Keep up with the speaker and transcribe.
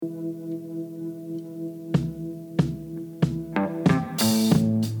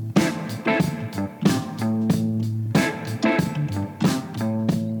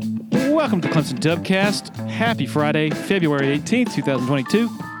Clemson Dubcast. Happy Friday, February 18th, 2022.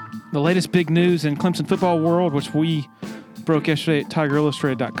 The latest big news in Clemson football world, which we broke yesterday at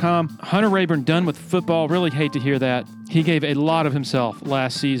TigerIllustrated.com. Hunter Rayburn done with football. Really hate to hear that. He gave a lot of himself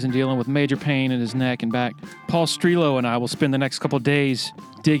last season dealing with major pain in his neck and back. Paul Strelo and I will spend the next couple of days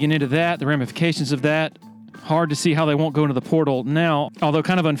digging into that, the ramifications of that. Hard to see how they won't go into the portal now, although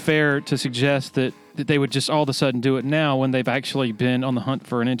kind of unfair to suggest that they would just all of a sudden do it now when they've actually been on the hunt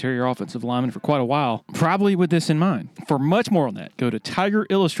for an interior offensive lineman for quite a while, probably with this in mind. For much more on that, go to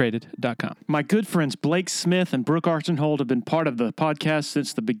TigerIllustrated.com. My good friends Blake Smith and Brooke Archenhold have been part of the podcast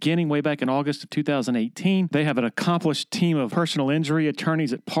since the beginning, way back in August of 2018. They have an accomplished team of personal injury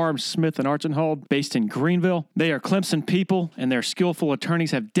attorneys at Parham, Smith, and Archenhold based in Greenville. They are Clemson people, and their skillful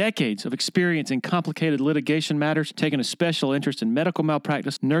attorneys have decades of experience in complicated litigation matters, taking a special interest in medical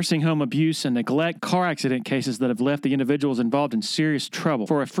malpractice, nursing home abuse, and neglect, car accident cases that have left the individuals involved in serious trouble.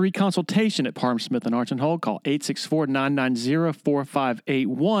 For a free consultation at Parham, Smith, and Archenhold, call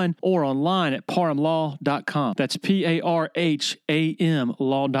 864-990-4581 or online at parhamlaw.com. That's P-A-R-H-A-M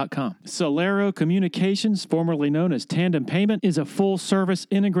law.com. Solero Communications, formerly known as Tandem Payment, is a full-service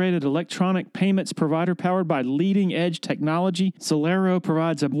integrated electronic payments provider powered by leading-edge technology. Solero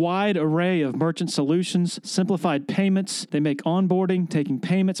provides a wide array of merchant solutions, simplified payments. They make onboarding, taking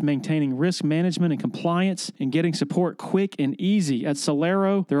payments, maintaining risk management and compliance, and getting support quick and easy. At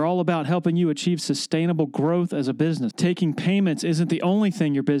Solero, they're all about helping you achieve sustainable growth as a business. Taking payments isn't the only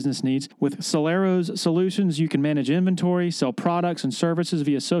thing your business needs. With Solero's solutions, you can manage inventory, sell products and services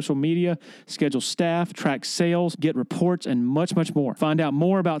via social media, schedule staff, track sales, get reports, and much, much more. Find out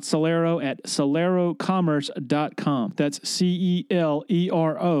more about Solero at solerocommerce.com. That's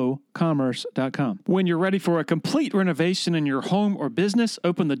C-E-L-E-R-O commerce.com. When you're ready for a complete renovation in your home or business,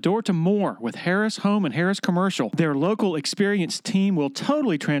 open the door to more with Harris Home and Harris Commercial. Their local experienced team will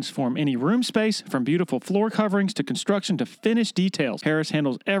totally transform any room space, from beautiful floor coverings to construction to finished details. Harris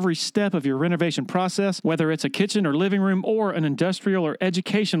handles every step of your renovation process, whether it's a kitchen or living room or an industrial or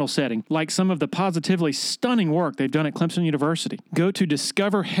educational setting, like some of the positively stunning work they've done at Clemson University. Go to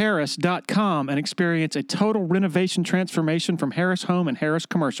discoverharris.com and experience a total renovation transformation from Harris Home and Harris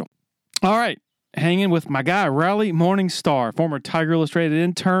Commercial. All right. Hanging with my guy, Riley Morningstar, former Tiger Illustrated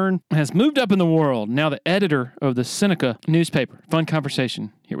intern, has moved up in the world. Now the editor of the Seneca newspaper. Fun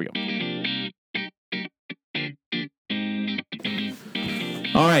conversation. Here we go.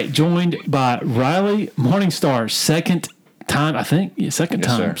 All right. Joined by Riley Morningstar. Second time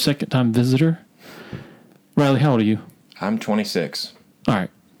visitor. Riley, how old are you? I'm 26. All right.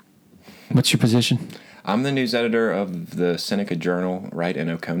 What's your position? I'm the news editor of the Seneca Journal right in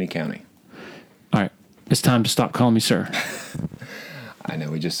Oconee County. All right. It's time to stop calling me sir. I know,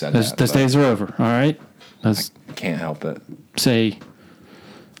 we just said that. Those days are over, all right? I can't help it. Say,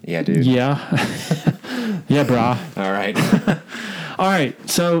 yeah, dude. Yeah. Yeah, brah. All right. All right.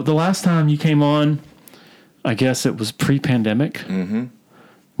 So the last time you came on, I guess it was pre-pandemic. Mm-hmm.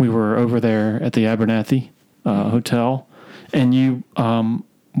 We were over there at the Abernathy Hotel, and you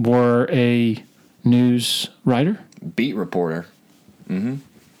were a news writer? Beat reporter. Mm-hmm.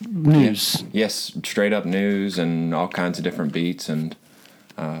 News. Yes, straight up news and all kinds of different beats. And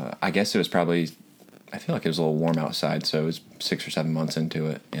I guess it was probably, I feel like it was a little warm outside, so it was 6 or 7 months into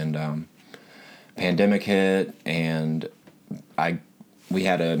it. And pandemic hit, and we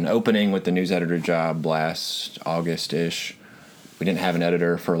had an opening with the news editor job last August-ish. We didn't have an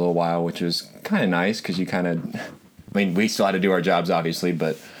editor for a little while, which was kind of nice because you kind of, we still had to do our jobs, obviously,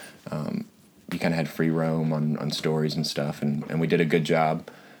 but you kind of had free roam on stories and stuff, and we did a good job.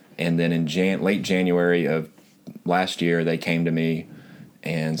 And then in late January of last year, they came to me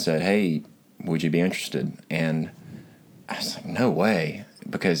and said, hey, would you be interested? And I was like, no way,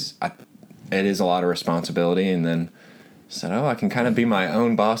 because it is a lot of responsibility. And then said, I can kind of be my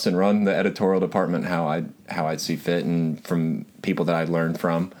own boss and run the editorial department how I'd see fit, and from people that I'd learned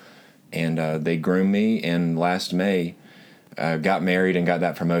from. And they groomed me, and last May, got married and got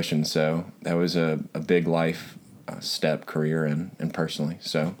that promotion. So that was a big life step, career and personally.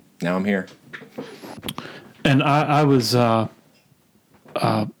 So now I'm here. And I was honored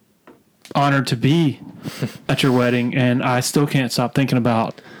to be at your wedding, and I still can't stop thinking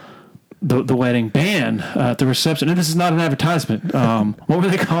about the wedding band, the reception. And this is not an advertisement. What were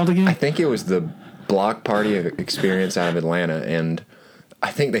they called again? I think it was the Block Party Experience out of Atlanta, and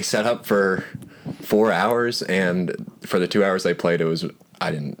I think they set up for 4 hours, and for the 2 hours they played,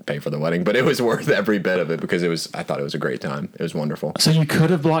 I didn't pay for the wedding, but it was worth every bit of it because I thought it was a great time. It was wonderful. So you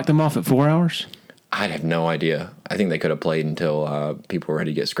could have blocked them off at 4 hours? I have no idea. I think they could have played until people were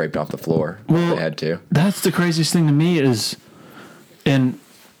ready to get scraped off the floor. Well, they had to. That's the craziest thing to me is, in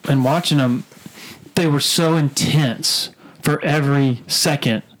watching them, they were so intense for every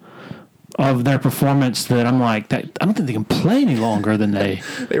second of their performance that I'm like, that I don't think they can play any longer than they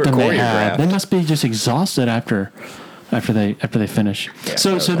were than they choreographed. have. They must be just exhausted after they finish. Yeah,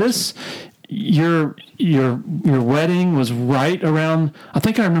 so this your wedding was right around. I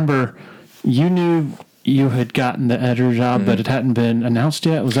think I remember you knew you had gotten the editor job, but it hadn't been announced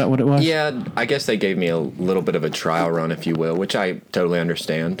yet. Was that what it was? Yeah, I guess they gave me a little bit of a trial run, if you will, which I totally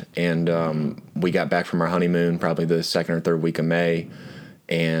understand. And we got back from our honeymoon probably the second or third week of May,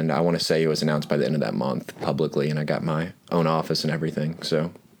 and I want to say it was announced by the end of that month publicly, and I got my own office and everything.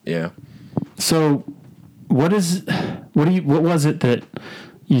 So, yeah. So, what was it that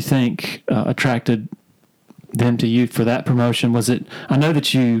you think attracted them to you for that promotion? Was it? I know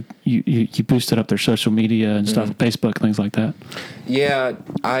that you boosted up their social media and stuff, Facebook, things like that. Yeah,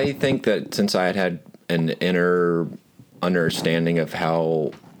 I think that since I had an inner understanding of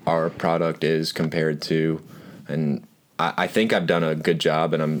how our product is compared to, and I think I've done a good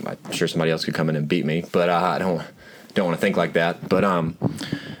job, and I'm sure somebody else could come in and beat me, but I don't want to think like that. But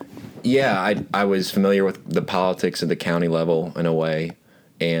yeah, I was familiar with the politics at the county level in a way,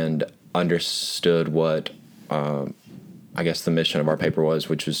 and understood what I guess the mission of our paper was,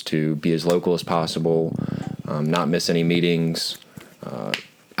 which was to be as local as possible, not miss any meetings.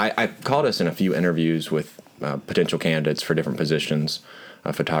 I called us in a few interviews with potential candidates for different positions,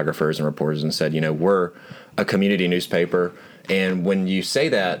 photographers and reporters, and said, we're a community newspaper. And when you say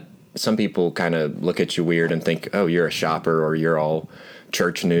that, some people kind of look at you weird and think, oh, you're a shopper or you're all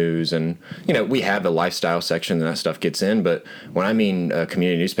church news. And, we have a lifestyle section and that stuff gets in. But when I mean a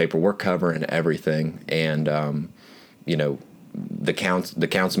community newspaper, we're covering everything. And, the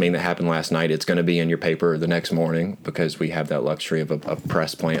council meeting that happened last night, it's going to be in your paper the next morning because we have that luxury of a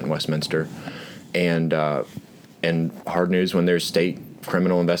press plant in Westminster. And hard news when there's state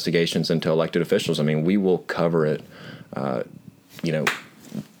criminal investigations into elected officials. I mean, we will cover it,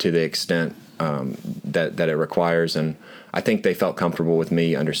 to the extent that it requires. And I think they felt comfortable with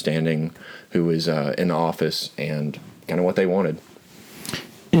me understanding who was in the office and kind of what they wanted.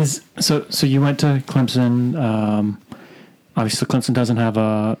 So you went to Clemson. Obviously, Clemson doesn't have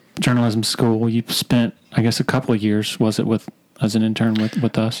a journalism school. You spent, I guess, a couple of years, was it, as an intern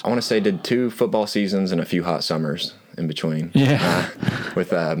with us? I want to say did 2 football seasons and a few hot summers in between. Yeah.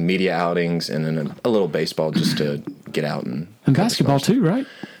 With media outings and then a little baseball just to get out. And basketball too, right?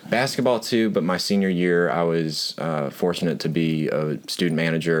 Basketball too, but my senior year I was fortunate to be a student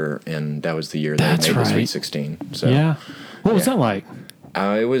manager, and that was the year that I made the Sweet 16. So, yeah. What was that like?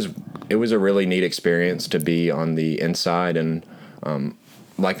 It was a really neat experience to be on the inside, and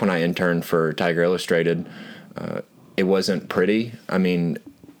like when I interned for Tiger Illustrated, it wasn't pretty. I mean,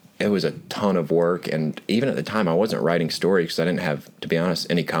 it was a ton of work, and even at the time I wasn't writing stories because I didn't have, to be honest,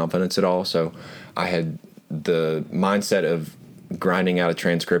 any confidence at all. So I had the mindset of grinding out a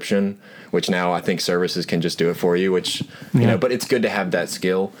transcription, which now I think services can just do it for you, which, but it's good to have that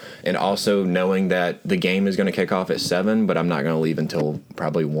skill. And also knowing that the game is going to kick off at 7, but I'm not going to leave until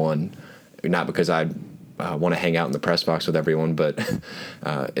probably 1. Not because I want to hang out in the press box with everyone, but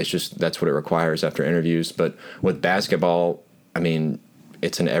it's just that's what it requires after interviews. But with basketball, I mean,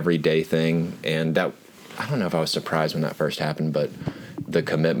 it's an everyday thing. And that, I don't know if I was surprised when that first happened, but the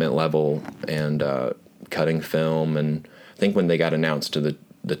commitment level and cutting film, and I think when they got announced to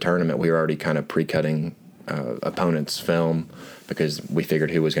the tournament, we were already kind of pre-cutting opponents' film because we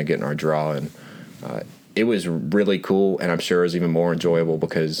figured who was going to get in our draw. And it was really cool, and I'm sure it was even more enjoyable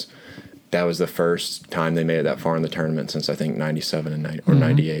because that was the first time they made it that far in the tournament since I think 97 and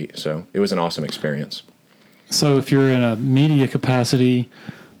 98. So it was an awesome experience. So if you're in a media capacity,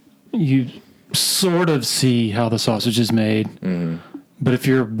 you sort of see how the sausage is made. Mm-hmm. But if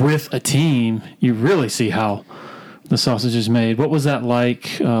you're with a team, you really see how the sausage is made. What was that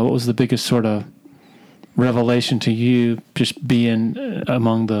like? What was the biggest sort of revelation to you, just being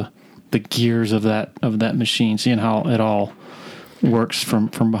among the gears of that machine, seeing how it all works from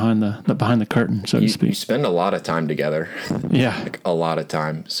behind the curtain, so to speak? You spend a lot of time together. Yeah. Like a lot of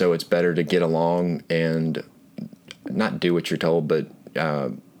time. So it's better to get along and not do what you're told, but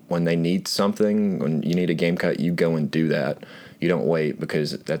when they need something, when you need a game cut, you go and do that. You don't wait,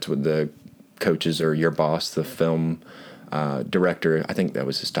 because that's what the coaches or your boss, the film director, I think that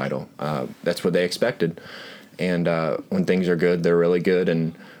was his title, that's what they expected. And when things are good, they're really good.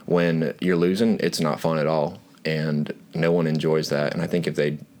 And when you're losing, it's not fun at all. And no one enjoys that. And I think if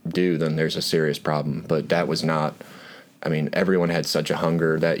they do, then there's a serious problem. But that was not, I mean, everyone had such a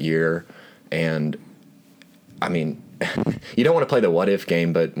hunger that year. And, I mean, you don't want to play the what-if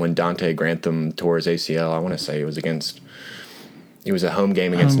game, but when Dante Grantham tore his ACL, I want to say it was a home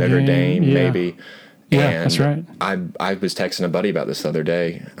game against Notre Dame, maybe. Yeah, And that's right. I was texting a buddy about this the other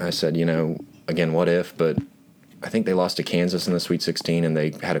day. I said, again, what if? But I think they lost to Kansas in the Sweet 16, and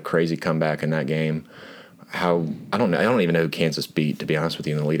they had a crazy comeback in that game. I don't know. I don't even know who Kansas beat, to be honest with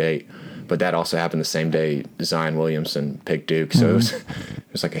you, in the Elite Eight. But that also happened the same day Zion Williamson picked Duke. So it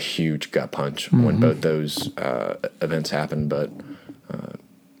was like a huge gut punch when both those events happened. But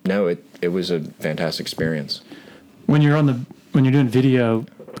no, it was a fantastic experience. When you're doing video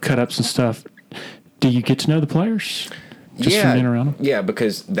cut-ups and stuff, do you get to know the players just from being around them? Yeah,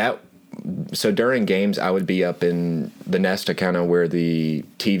 because so during games, I would be up in the nest to kind of where the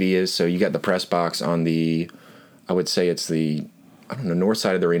TV is. So you got the press box on I would say it's north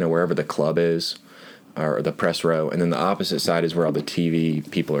side of the arena, wherever the club is, or the press row. And then the opposite side is where all the TV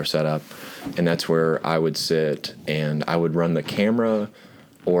people are set up. And that's where I would sit, and I would run the camera,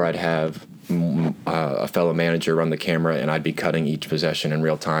 or I'd have a fellow manager run the camera, and I'd be cutting each possession in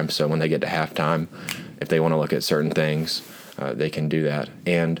real time. So when they get to halftime, if they want to look at certain things, they can do that.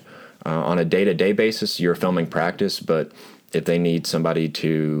 And on a day-to-day basis, you're filming practice, but if they need somebody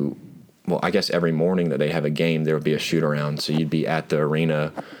to, well, I guess every morning that they have a game, there would be a shoot-around. So you'd be at the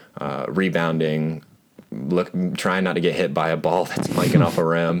arena rebounding, trying not to get hit by a ball that's planking off a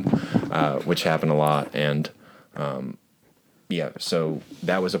rim, which happened a lot. And, so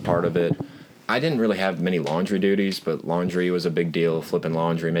that was a part of it. I didn't really have many laundry duties, but laundry was a big deal, flipping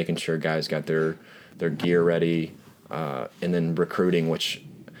laundry, making sure guys got their gear ready, and then recruiting, which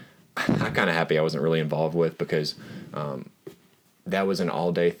I'm kind of happy I wasn't really involved with, because that was an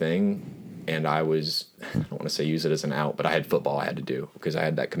all-day thing, and I don't want to say use it as an out, but I had football I had to do because I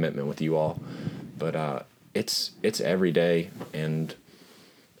had that commitment with you all. But it's every day, and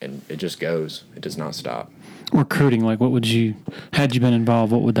it just goes. It does not stop. Recruiting, like had you been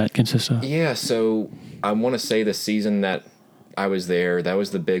involved, what would that consist of? Yeah, so I want to say the season that I was there, that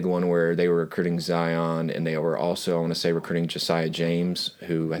was the big one where they were recruiting Zion, and they were also, I want to say, recruiting Josiah James,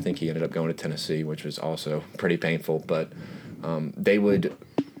 who I think he ended up going to Tennessee, which was also pretty painful. But they would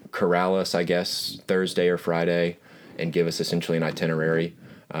corral us, I guess, Thursday or Friday and give us essentially an itinerary.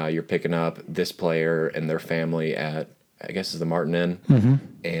 You're picking up this player and their family at, I guess, it's the Martin Inn,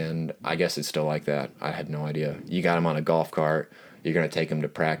 and I guess it's still like that. I had no idea. You got them on a golf cart. You're going to take them to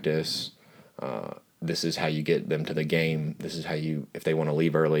practice. This is how you get them to the game. This is how if they want to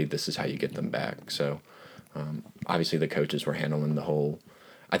leave early, this is how you get them back. So obviously the coaches were handling the whole.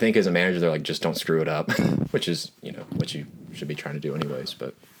 I think as a manager, they're like, just don't screw it up, which is, what you should be trying to do anyways.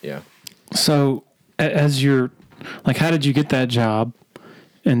 But yeah. So as you're like, how did you get that job?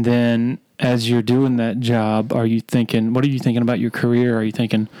 And then as you're doing that job, what are you thinking about your career? Are you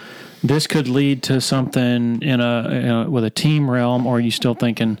thinking this could lead to something with a team realm, or are you still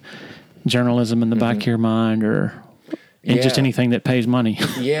thinking journalism in the back of your mind, or just anything that pays money?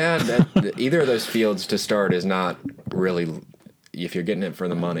 Yeah, either of those fields to start is not really, if you're getting it for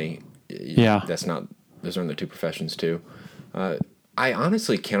the money, those aren't the two professions too. I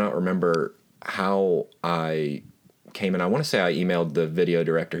honestly cannot remember how I came in. I want to say I emailed the video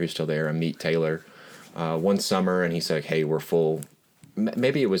director who's still there, Amit Taylor, one summer, and he said, hey, we're full.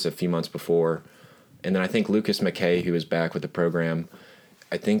 Maybe it was a few months before. And then I think Lucas McKay, who was back with the program,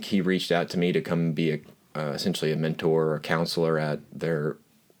 I think he reached out to me to come be essentially a mentor or a counselor at their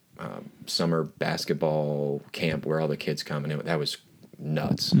summer basketball camp where all the kids come, and that was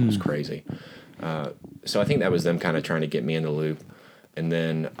nuts. It was crazy. So I think that was them kind of trying to get me in the loop. And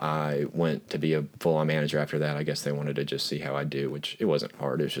then I went to be a full-on manager after that. I guess they wanted to just see how I do, which it wasn't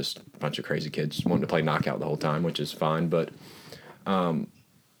hard. It was just a bunch of crazy kids wanting to play knockout the whole time, which is fine. But I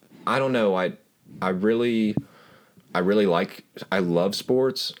don't know. I really love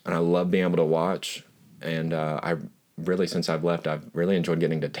sports, and I love being able to watch. And I really, since I've left, I've really enjoyed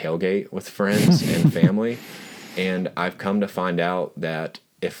getting to tailgate with friends and family. And I've come to find out that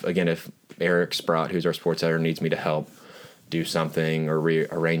if Eric Sprott, who's our sports editor, needs me to help do something or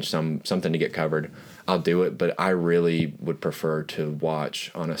rearrange something to get covered, I'll do it. But I really would prefer to watch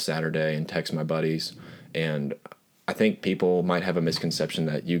on a Saturday and text my buddies. And I think people might have a misconception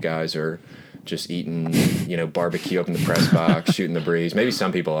that you guys are just eating, barbecue up in the press box, shooting the breeze. Maybe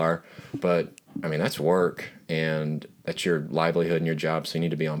some people are, but I mean, that's work, and that's your livelihood and your job. So you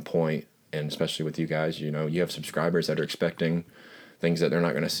need to be on point. And especially with you guys, you have subscribers that are expecting things that they're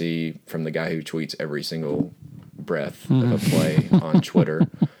not going to see from the guy who tweets every single breath of a play on Twitter.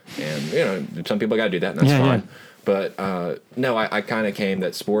 And, some people got to do that, and that's fine. Yeah. But no, I kind of came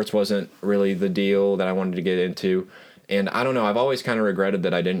that sports wasn't really the deal that I wanted to get into. And I don't know, I've always kind of regretted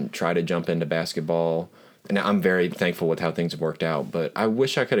that I didn't try to jump into basketball. And I'm very thankful with how things have worked out. But I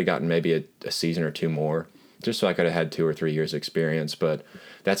wish I could have gotten maybe a season or two more. just so I could have had 2 or 3 years experience. But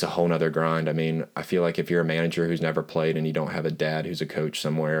that's a whole nother grind. I mean, I feel like if you're a manager who's never played and you don't have a dad who's a coach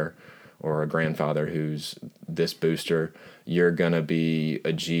somewhere or a grandfather who's this booster, you're going to be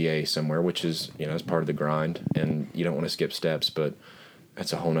a GA somewhere, which is, it's part of the grind, and you don't want to skip steps, but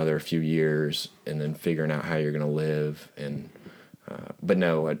that's a whole nother few years, and then figuring out how you're going to live. And but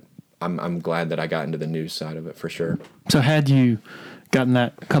no, I'm glad that I got into the news side of it for sure. So had you gotten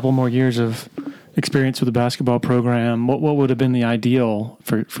that couple more years of experience with the basketball program, what would have been the ideal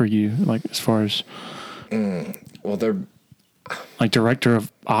for you, like as far as well, they're like director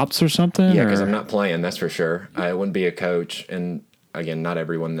of ops or something? Yeah, because I'm not playing, that's for sure. I wouldn't be a coach, and again, not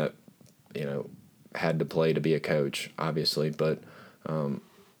everyone that had to play to be a coach, obviously, but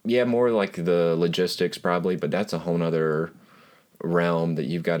yeah, more like the logistics probably, but that's a whole nother realm that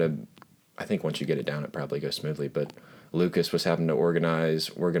you've got to, I think once you get it down, it probably goes smoothly. But Lucas was having to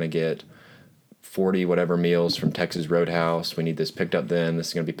organize, we're going to get 40 whatever meals from Texas Roadhouse. We need this picked up then. This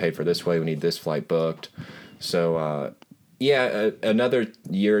is going to be paid for this way. We need this flight booked. So, another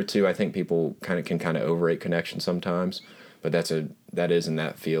year or two, I think people can overrate connections sometimes. But that is in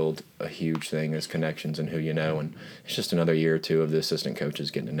that field a huge thing, is connections and who you know. And it's just another year or two of the assistant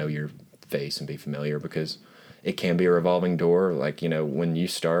coaches getting to know your face and be familiar, because it can be a revolving door. Like, when you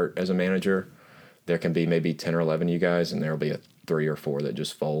start as a manager, there can be maybe 10 or 11 of you guys, and there will be 3 or 4 that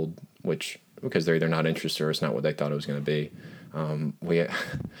just fold, because they're either not interested or it's not what they thought it was going to be.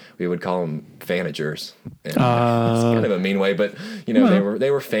 We would call them fanagers. And it's kind of a mean way, but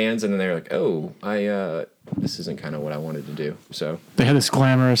they were fans, and then they were like, "Oh, this isn't kind of what I wanted to do." So they had this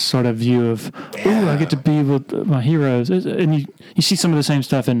glamorous sort of view of, "Oh, I get to be with my heroes," and you see some of the same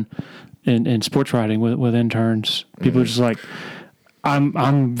stuff in sports writing with interns. People are just like,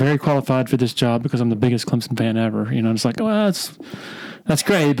 I'm very qualified for this job because I'm the biggest Clemson fan ever. It's like, well, that's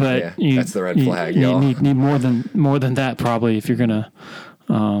great, but that's the red flag. You need more than that, probably, if you're gonna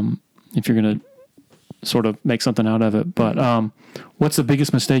sort of make something out of it. But what's the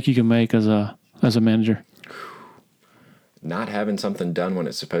biggest mistake you can make as a manager? Not having something done when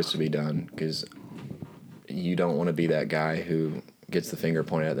it's supposed to be done, because you don't want to be that guy who gets the finger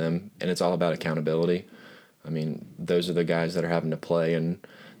pointed at them, and it's all about accountability. I mean, those are the guys that are having to play, and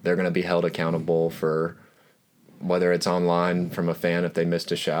they're going to be held accountable for whether it's online from a fan if they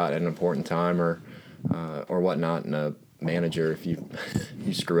missed a shot at an important time or whatnot. And a manager, if you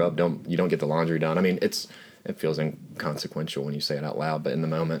screw up, you don't get the laundry done. I mean, it feels inconsequential when you say it out loud, but in the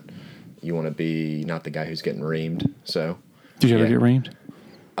moment, you want to be not the guy who's getting reamed. So, did you ever get reamed?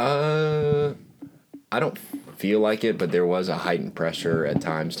 I don't feel like it, but there was a heightened pressure at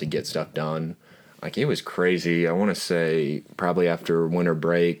times to get stuff done. Like, it was crazy. I want to say probably after winter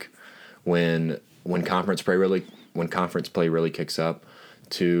break, when conference play really kicks up,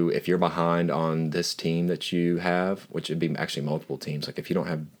 to if you're behind on this team that you have, which would be actually multiple teams. Like, if you don't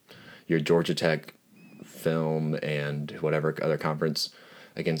have your Georgia Tech film and whatever other conference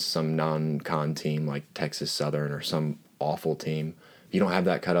against some non-con team like Texas Southern or some awful team, if you don't have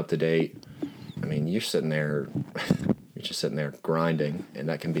that cut up to date, I mean, you're sitting there grinding, and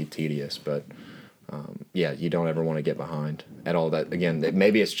that can be tedious. But you don't ever want to get behind at all. That, again,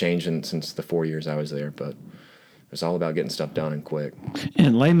 maybe it's changed since the 4 years I was there, but it's all about getting stuff done and quick.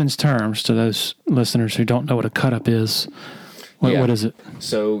 In layman's terms, to those listeners who don't know what a cut-up is, what is it?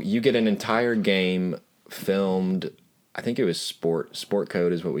 So you get an entire game filmed. I think it was sport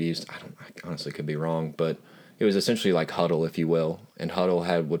code is what we used. I honestly could be wrong, but it was essentially like Huddle, if you will. And Huddle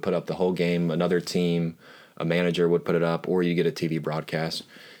would put up the whole game. Another team, a manager would put it up, or you get a TV broadcast.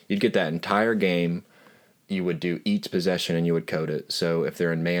 You'd get that entire game. You would do each possession, and you would code it. So if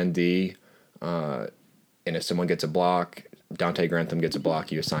they're in man D, and if someone gets a block, Dante Grantham gets a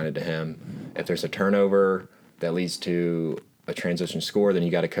block, you assign it to him. If there's a turnover that leads to a transition score, then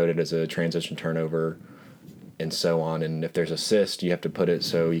you got to code it as a transition turnover, and so on. And if there's assist, you have to put it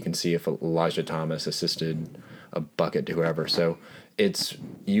so you can see if Elijah Thomas assisted a bucket to whoever. So it's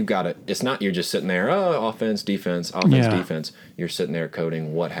not you're just sitting there, offense, defense, defense. You're sitting there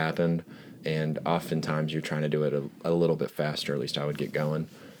coding what happened, and oftentimes you're trying to do it a little bit faster. At least I would get going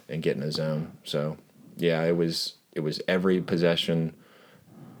and get in a zone. So yeah, it was every possession,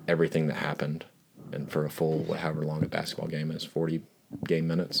 everything that happened, and for a full however long a basketball game is, 40 game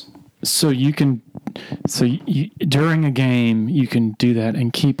minutes. So you during a game you can do that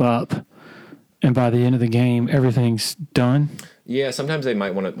and keep up, and by the end of the game everything's done. Yeah, sometimes they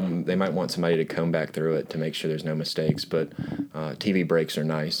might want somebody to comb back through it to make sure there's no mistakes, but TV breaks are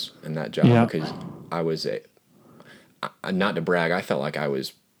nice in that job, because I was not to brag, I felt like I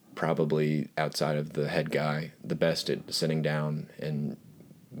was probably, outside of the head guy, the best at sitting down and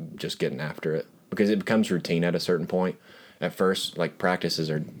just getting after it. because it becomes routine at a certain point. At first, like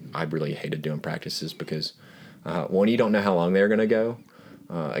I really hated doing practices because one, you don't know how long they're going to go.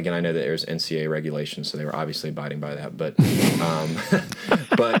 Again, I know that there's NCAA regulations, so they were obviously abiding by that. But,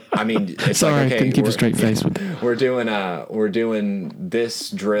 but I mean, it's Sorry, like, okay, didn't keep a straight face with we're doing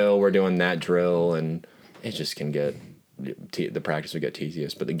this drill, we're doing that drill, and it just can get the practice would get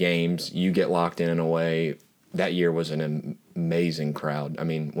tedious. But the games, you get locked in a way. That year was an amazing crowd. I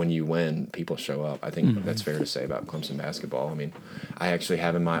mean, when you win, people show up. I think that's fair to say about Clemson basketball. I mean, I actually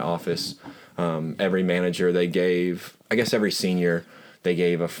have in my office every manager they gave, I guess every senior, they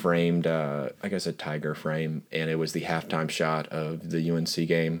gave a framed, a tiger frame, and it was the halftime shot of the UNC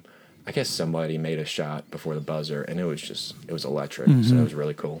game. I guess somebody made a shot before the buzzer, and it was electric. So it was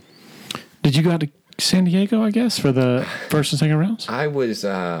really cool. Did you go out to San Diego, I guess, for the first and second rounds? I was...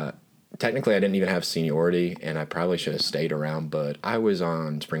 technically, I didn't even have seniority, and I probably should have stayed around, but I was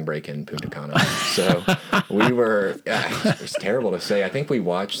on spring break in Punta Cana. So we were, it's terrible to say. I think we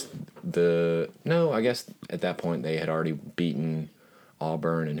watched I guess at that point they had already beaten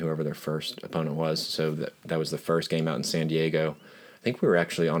Auburn and whoever their first opponent was. So that was the first game out in San Diego. I think we were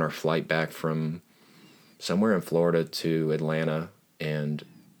actually on our flight back from somewhere in Florida to Atlanta, and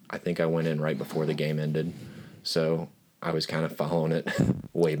I think I went in right before the game ended. So I was kind of following it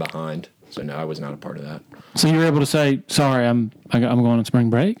way behind. So no, I was not a part of that. So you were able to say, "Sorry, I'm going on spring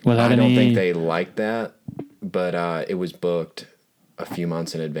break," without any. I don't think they liked that, but it was booked a few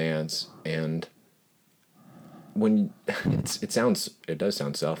months in advance, and when it does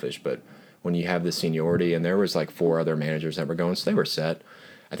sound selfish, but when you have the seniority, and there was like 4 other managers that were going, so they were set.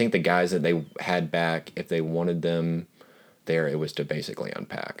 I think the guys that they had back, if they wanted them there, it was to basically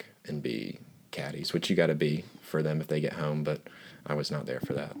unpack and be caddies, which you got to be for them if they get home, but I was not there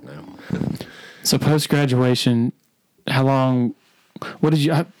for that, no. So post-graduation, how long,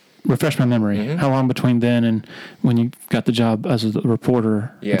 refresh my memory, how long between then and when you got the job as a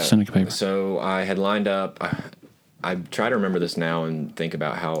reporter at the Seneca paper? So I had lined up, I try to remember this now and think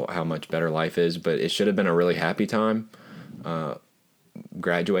about how much better life is, but it should have been a really happy time,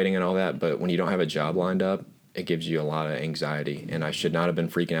 graduating and all that, but when you don't have a job lined up, it gives you a lot of anxiety, and I should not have been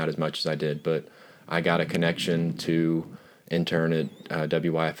freaking out as much as I did, but I got a connection to intern at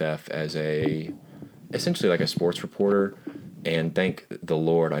WYFF as essentially like a sports reporter, and thank the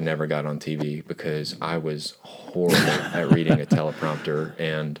Lord I never got on TV because I was horrible at reading a teleprompter,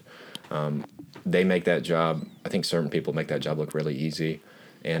 and they make that job, I think certain people make that job look really easy,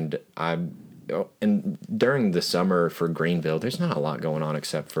 and during the summer for Greenville, there's not a lot going on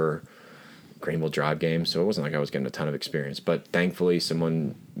except for Greenville Drive games, so it wasn't like I was getting a ton of experience, but thankfully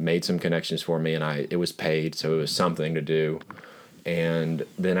someone made some connections for me, and it was paid, so it was something to do. And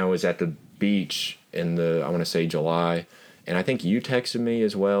then I was at the beach in I want to say July, and I think you texted me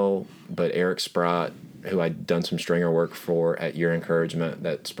as well, but Eric Sprott, who I'd done some stringer work for at Your Encouragement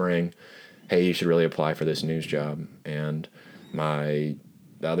that spring, hey, you should really apply for this news job. And the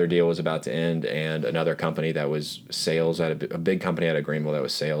other deal was about to end, and another company that was sales at a big company out of Greenville that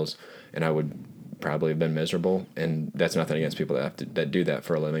was sales, and I would probably have been miserable. And that's nothing against people that do that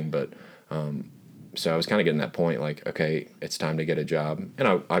for a living, but so I was kind of getting that point, like, okay, it's time to get a job. And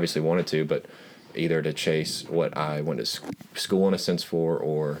I obviously wanted to, but either to chase what I went to school in a sense for,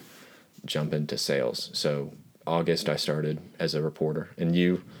 or jump into sales. So August I started as a reporter, and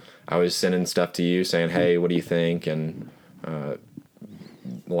I was sending stuff to you saying, hey, what do you think? And a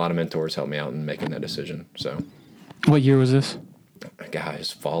lot of mentors helped me out in making that decision. So what year was this?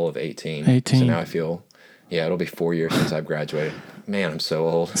 Guys, fall of 18. 18. So now I feel, it'll be 4 years since I've graduated. Man, I'm so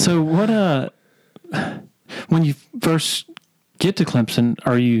old. So when you first get to Clemson,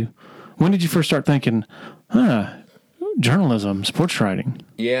 when did you first start thinking, journalism, sports writing?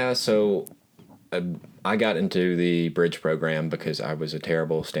 Yeah, so I got into the bridge program because I was a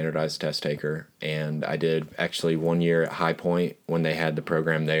terrible standardized test taker, and I did actually 1 year at High Point when they had the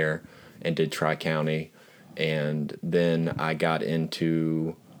program there, and did Tri-County. And then I got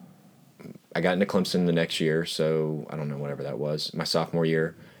into Clemson the next year, so I don't know, whatever that was, my sophomore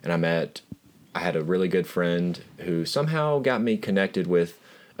year, and I had a really good friend who somehow got me connected with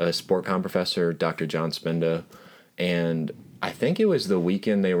a sport comm professor, Dr. John Spenda, and I think it was the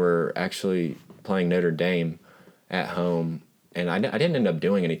weekend they were actually playing Notre Dame at home, and I didn't end up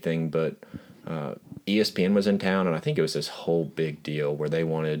doing anything, but ESPN was in town, and I think it was this whole big deal where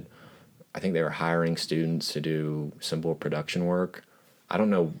I think they were hiring students to do simple production work. I don't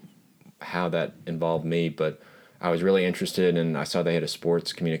know how that involved me, but I was really interested, and I saw they had a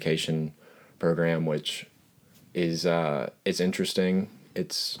sports communication program, which is it's interesting.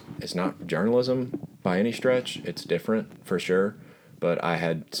 It's not journalism by any stretch. It's different for sure, but I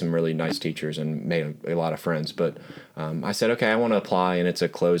had some really nice teachers and made a lot of friends. But I said, okay, I want to apply, and it's a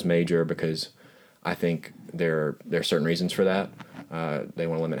closed major because I think there are certain reasons for that. They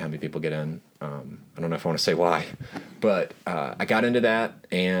want to limit how many people get in. I don't know if I want to say why, but I got into that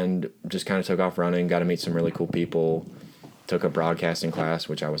and just kind of took off running, got to meet some really cool people, took a broadcasting class,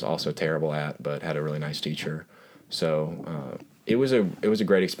 which I was also terrible at, but had a really nice teacher. So it was a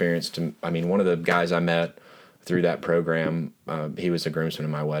great experience. One of the guys I met through that program, he was the groomsman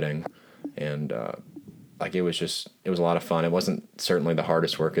of my wedding, and it was a lot of fun. It wasn't certainly the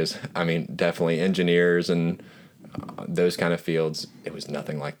hardest work definitely engineers and those kind of fields. It was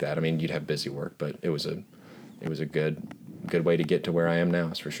nothing like that. You'd have busy work, but it was a good way to get to where I am now,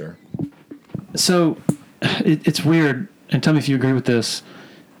 that's for sure. So it's weird, and tell me if you agree with this.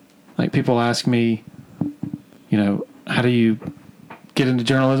 Like, people ask me, how do you get into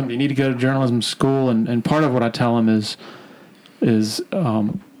journalism? You need to go to journalism school, and part of what I tell them is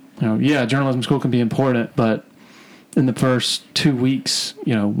journalism school can be important, but in the first 2 weeks,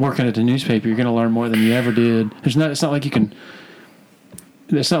 working at a newspaper, you're going to learn more than you ever did. It's not like you can.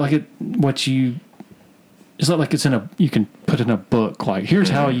 It's not like It's not like you can put in a book. Like, here's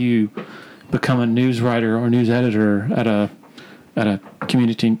how you become a news writer or news editor at a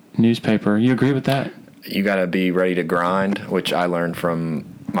community newspaper. You agree with that? You got to be ready to grind, which I learned from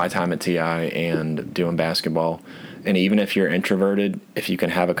my time at TI and doing basketball. And even if you're introverted, if you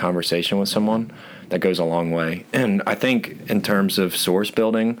can have a conversation with someone, that goes a long way. And I think in terms of source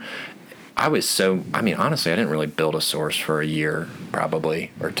building, honestly, I didn't really build a source for a year,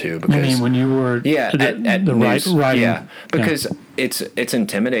 probably, or two. Because when you were at the writing? Yeah, because it's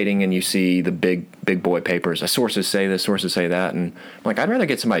intimidating, and you see the big boy papers. Sources say this, sources say that, and I'm like, I'd rather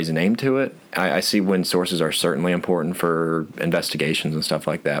get somebody's name to it. I see when sources are certainly important for investigations and stuff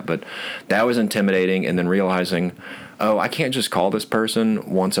like that, but that was intimidating. And then realizing, I can't just call this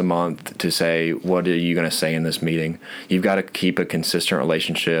person once a month to say, what are you going to say in this meeting? You've got to keep a consistent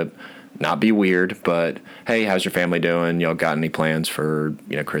relationship. Not be weird, but hey, how's your family doing? Got any plans for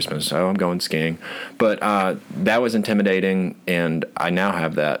Christmas? Oh, I'm going skiing. But that was intimidating, and I now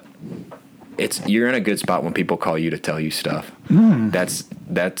have that. You're in a good spot when people call you to tell you stuff.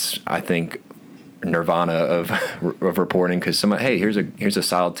 That's I think nirvana of reporting, because hey, here's a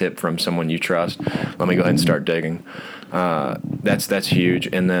solid tip from someone you trust. Let me go ahead and start digging. That's huge.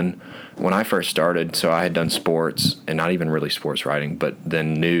 And then when I first started, so I had done sports, and not even really sports writing, but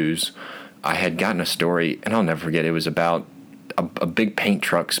then news. I had gotten a story, and I'll never forget, it was about a big paint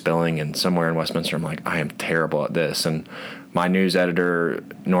truck spilling in somewhere in Westminster. I'm like, I am terrible at this. And my news editor,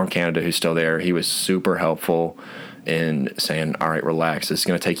 Norm Canada, who's still there, he was super helpful in saying, all right, relax. This is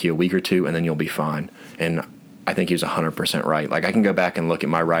going to take you a week or two, and then you'll be fine. And I think he was 100% right. Like, I can go back and look at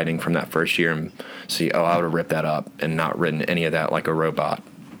my writing from that first year and see, I would have ripped that up and not written any of that like a robot.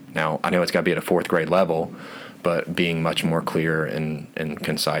 Now, I know it's got to be at a fourth grade level, but being much more clear and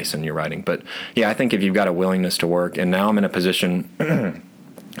concise in your writing. But, yeah, I think if you've got a willingness to work, and now I'm in a position,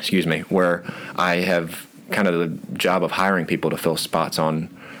 where I have kind of the job of hiring people to fill spots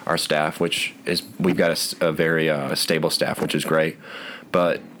on our staff, which is, we've got a very stable staff, which is great.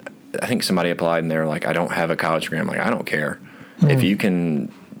 But I think somebody applied and they're like, I don't have a college degree. I'm like, I don't care. If you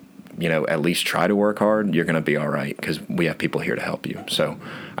can, at least try to work hard, you're going to be all right, because we have people here to help you. So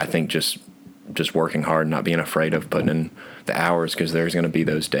I think just working hard, not being afraid of putting in the hours, because there's going to be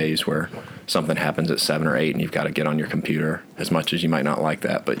those days where something happens at 7 or 8 and you've got to get on your computer, as much as you might not like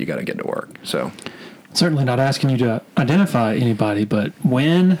that, but you got to get to work. So certainly not asking you to identify anybody, but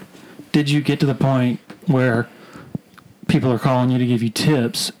when did you get to the point where people are calling you to give you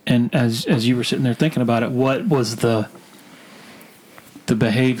tips, and as you were sitting there thinking about it, what was the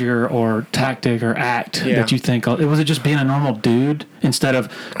behavior or tactic or act that you think, was it just being a normal dude instead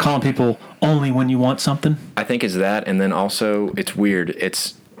of calling people only when you want something? I think it's that, and then also it's weird.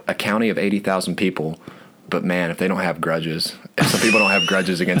 It's a county of 80,000 people, but man, if they don't have grudges, if some people don't have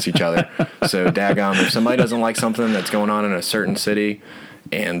grudges against each other, so daggone, if somebody doesn't like something that's going on in a certain city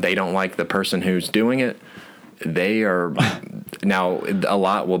and they don't like the person who's doing it, they are now, a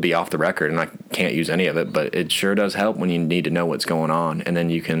lot will be off the record, and I can't use any of it, but it sure does help when you need to know what's going on, and then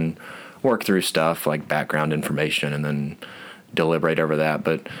you can work through stuff like background information and then deliberate over that.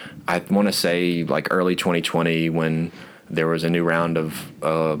 But I want to say like early 2020, when there was a new round of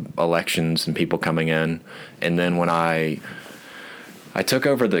elections and people coming in, and then when I took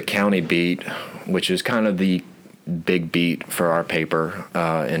over the county beat, which is kind of the big beat for our paper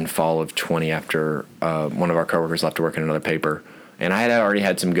in fall of 20, after one of our coworkers left to work in another paper. And I had already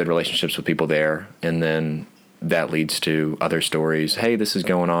had some good relationships with people there, and then that leads to other stories. Hey, this is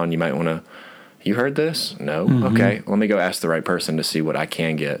going on. You might want to, You heard this? No? Okay, let me go ask the right person to see what I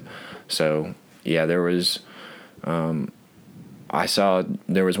can get. So, yeah, there was, I saw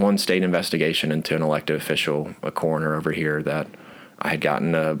there was one state investigation into an elected official, a coroner over here, that I had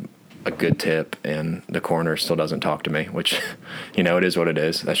gotten a good tip, and the coroner still doesn't talk to me, which, it is what it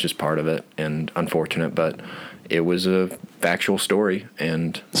is. That's just part of it, and unfortunate, but it was a factual story.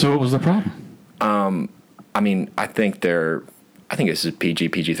 And so what was the problem? I think this is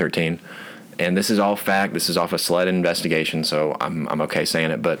PG-13, and this is all fact. This is off a SLED investigation, so I'm okay saying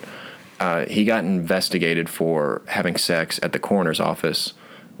it, but he got investigated for having sex at the coroner's office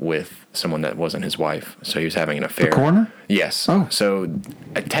with someone that wasn't his wife. So he was having an affair. The coroner? Yes. Oh. So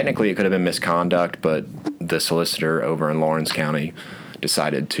technically it could have been misconduct, but the solicitor over in Lawrence County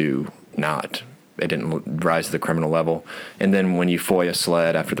decided to not. It didn't rise to the criminal level. And then when you FOIA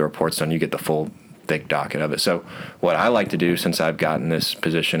SLED after the report's done, you get the full thick docket of it. So what I like to do since I've gotten this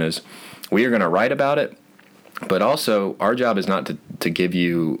position is we are going to write about it, but also our job is not to give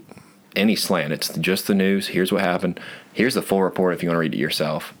you any slant. It's just the news. Here's what happened. Here's the full report if you want to read it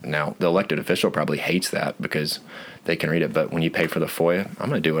yourself. Now, the elected official probably hates that because they can read it, but when you pay for the FOIA, I'm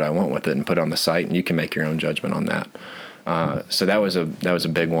going to do what I want with it and put it on the site, and you can make your own judgment on that. So that was a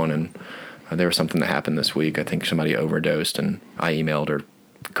big one, and there was something that happened this week. I think somebody overdosed, and I emailed or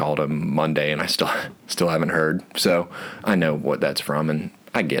called him Monday, and I still haven't heard. So I know what that's from, and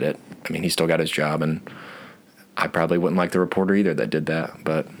I get it. I mean, he still got his job, and I probably wouldn't like the reporter either that did that,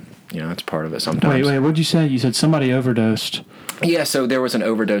 but it's part of it sometimes. Wait, what'd you say? You said somebody overdosed. Yeah, so there was an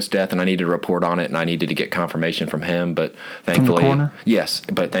overdose death, and I needed to report on it, and I needed to get confirmation from him, but thankfully... From the coroner? Yes,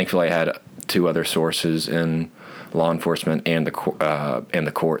 but thankfully I had two other sources in law enforcement and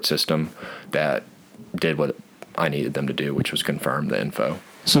the court system that did what I needed them to do, which was confirm the info.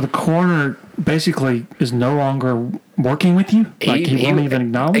 So the coroner basically is no longer working with you? He won't even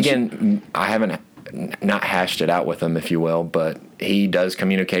acknowledge? Again, I haven't not hashed it out with him, if you will, but he does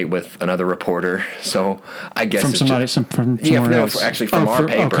communicate with another reporter. So I guess from somebody, from somewhere else. Actually from our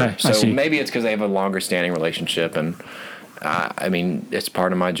paper. Okay, so maybe it's because they have a longer standing relationship, and it's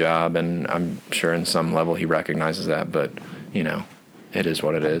part of my job, and I'm sure in some level he recognizes that. But it is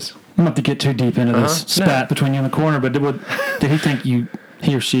what it is. I'm not to get too deep into this spat between you and the coroner, but did he think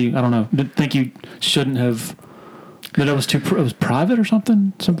he or she, I don't know, did think you shouldn't have? That it was private or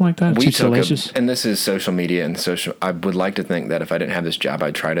something like that? We took it, and this is social media and social. I would like to think that if I didn't have this job,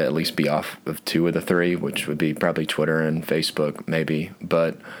 I'd try to at least be off of two of the three, which would be probably Twitter and Facebook, maybe.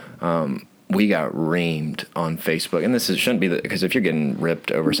 But we got reamed on Facebook, and shouldn't be because if you're getting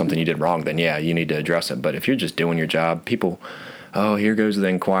ripped over something you did wrong, then yeah, you need to address it. But if you're just doing your job, people, here goes the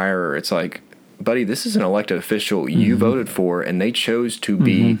Inquirer. It's like, buddy, this is an elected official you voted for, and they chose to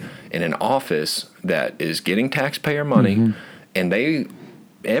be in an office that is getting taxpayer money, and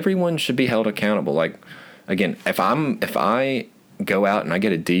everyone should be held accountable. Like, again, if I go out and I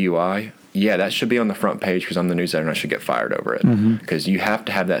get a DUI, yeah, that should be on the front page because I'm the news editor and I should get fired over it because you have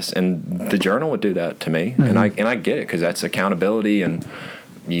to have that. And the Journal would do that to me, and I get it because that's accountability, and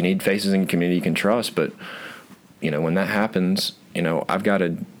you need faces in the community you can trust. But when that happens, I've got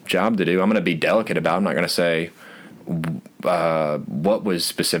a job to do. I'm going to be delicate about it. I'm not going to say what was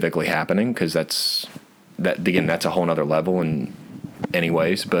specifically happening because that's a whole nother level in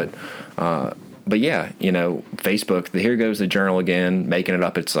anyways. But yeah, Facebook, here goes the Journal again, making it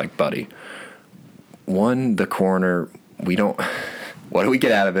up. It's like, buddy, one, the coroner, what do we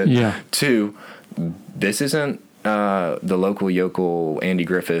get out of it? Yeah. Two, this isn't the local yokel Andy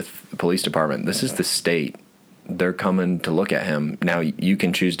Griffith Police Department. This is the state. They're coming to look at him. Now, you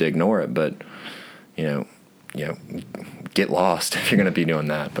can choose to ignore it, but, get lost if you're going to be doing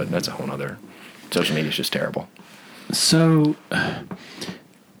that. But that's a whole other. Social media is just terrible. So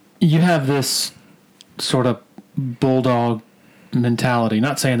you have this sort of bulldog mentality.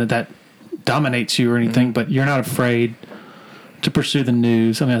 Not saying that dominates you or anything, but you're not afraid to pursue the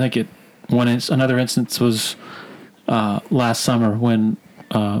news. I mean, I think another instance was last summer when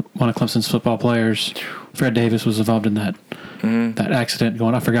one of Clemson's football players, Fred Davis, was involved in that accident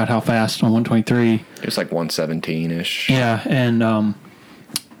going, I forgot how fast, on 123. It was like 117-ish. Yeah, and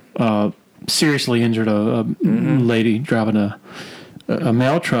seriously injured a lady driving a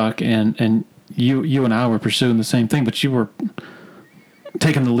mail truck, and you and I were pursuing the same thing, but you were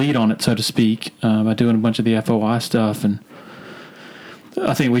taking the lead on it, so to speak, by doing a bunch of the FOI stuff, and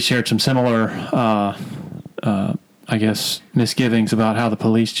I think we shared some similar misgivings about how the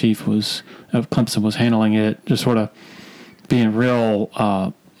police chief of Clemson was handling it, just sort of being real,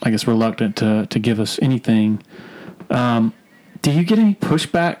 reluctant to give us anything. Do you get any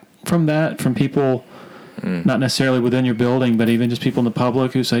pushback from that, from people not necessarily within your building, but even just people in the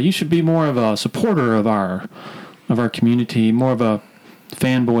public who say you should be more of a supporter of our community, more of a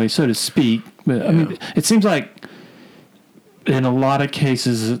fanboy, so to speak. But, I mean, it seems like in a lot of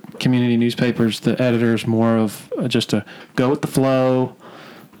cases, community newspapers, the editor's more of just a go with the flow,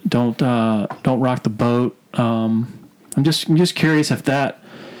 don't rock the boat. I'm just curious if that.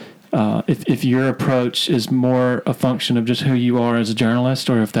 If your approach is more a function of just who you are as a journalist,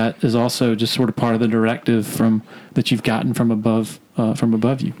 or if that is also just sort of part of the directive that you've gotten from above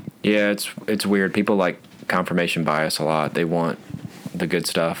you. Yeah, it's weird. People like confirmation bias a lot. They want the good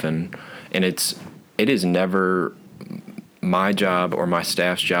stuff, and it is never my job or my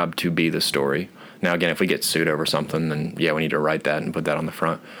staff's job to be the story. Now, again, if we get sued over something, then yeah, we need to write that and put that on the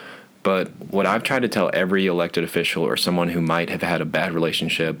front. But what I've tried to tell every elected official or someone who might have had a bad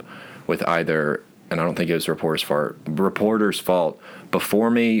relationship with either, and I don't think it was reporter's fault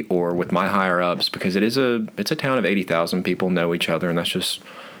before me or with my higher ups, because it's a town of 80,000 people know each other, and that's just,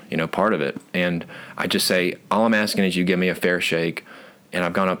 part of it. And I just say, all I'm asking is you give me a fair shake. And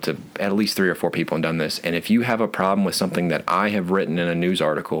I've gone up to at least 3 or 4 people and done this. And if you have a problem with something that I have written in a news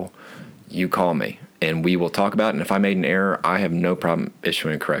article, you call me and we will talk about it. And if I made an error, I have no problem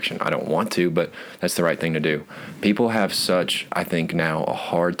issuing a correction. I don't want to, but that's the right thing to do. People have such, I think now, a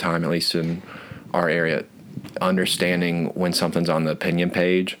hard time, at least in our area, understanding when something's on the opinion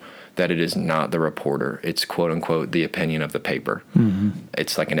page that it is not the reporter. It's quote unquote the opinion of the paper. Mm-hmm.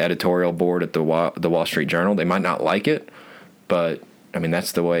 It's like an editorial board at the Wall Street Journal. They might not like it, but I mean,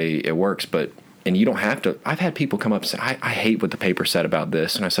 that's the way it works. And you don't have to. I've had people come up and say, I hate what the paper said about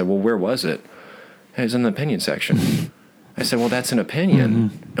this. And I said, well, where was it? It was in the opinion section. I said, well, that's an opinion.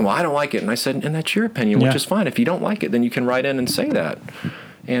 Mm-hmm. And well, I don't like it. And I said, and that's your opinion, which is fine. If you don't like it, then you can write in and say that.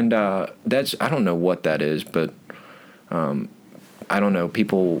 And I don't know what that is, but I don't know.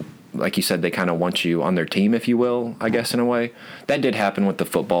 People, like you said, they kind of want you on their team, if you will, I guess, in a way. That did happen with the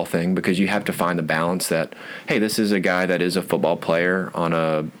football thing, because you have to find the balance that, hey, this is a guy that is a football player on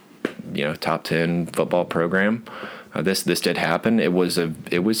a top 10 football program. This did happen. It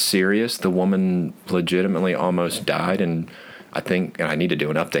was serious. The woman legitimately almost died, and I need to do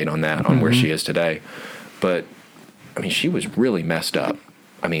an update on that, on where she is today. But I mean, she was really messed up.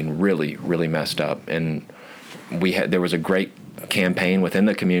 I mean, really, really messed up. And there was a great campaign within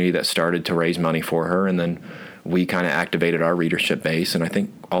the community that started to raise money for her, and then we kind of activated our readership base, and I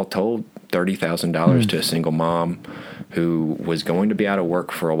think all told $30,000 to a single mom who was going to be out of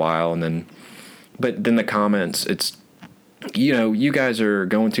work for a while. And but then the comments, it's, you guys are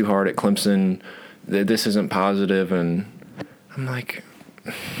going too hard at Clemson. This isn't positive. And I'm like,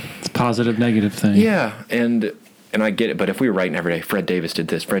 it's a positive, negative thing. Yeah. And I get it. But if we were writing every day, Fred Davis did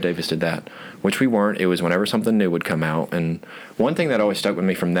this, Fred Davis did that, which we weren't. It was whenever something new would come out. And one thing that always stuck with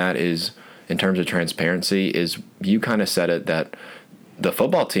me from that is, in terms of transparency, is you kind of said it, that the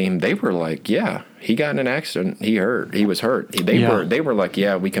football team, they were like, yeah, he got in an accident. He was hurt. They were like,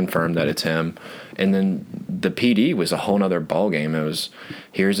 yeah, we confirmed that it's him. And then the PD was a whole nother ballgame. It was,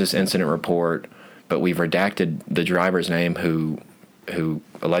 here's this incident report, but we've redacted the driver's name who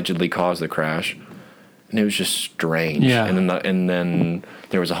allegedly caused the crash. And it was just strange. Yeah. And then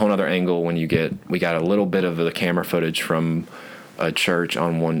there was a whole other angle when we got a little bit of the camera footage from a church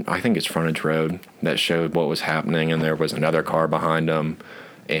on I think it's Frontage Road, that showed what was happening, and there was another car behind them,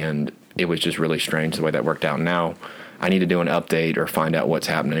 and it was just really strange the way that worked out. Now I need to do an update or find out what's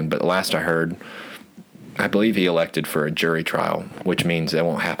happening, but last I heard, I believe he elected for a jury trial, which means it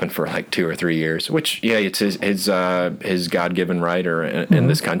won't happen for like 2 or 3 years, which, yeah, it's his God-given right in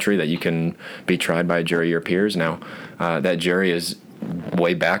this country that you can be tried by a jury of your peers. Now, that jury is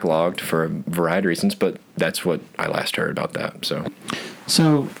way backlogged for a variety of reasons, but that's what I last heard about that.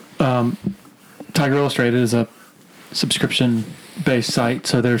 So Tiger Illustrated is a subscription-based site,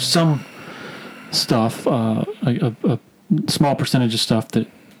 so there's some stuff, a small percentage of stuff that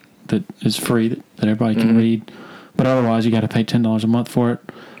is free that everybody can read, but otherwise you got to pay $10 a month for it.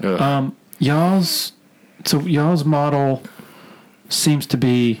 Y'all's model seems to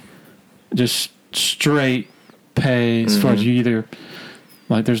be just straight pay as far as you either,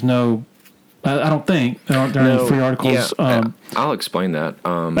 like, there's no, I don't think there aren't any free articles. Yeah, I'll explain that.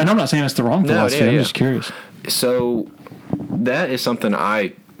 And I'm not saying it's the wrong philosophy. I'm just curious. So that is something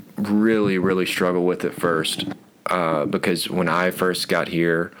I really, really struggle with at first, because when I first got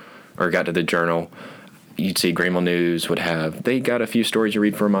here or got to the Journal, you'd see Greenville News they got a few stories you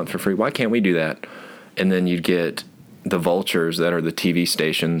read for a month for free. Why can't we do that? And then you'd get the vultures that are the TV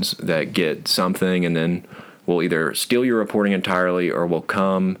stations that get something, and then will either steal your reporting entirely or will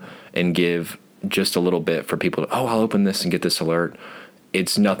come and give just a little bit for people to, I'll open this and get this alert.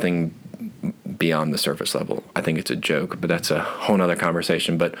 It's nothing beyond the surface level. I think it's a joke, but that's a whole nother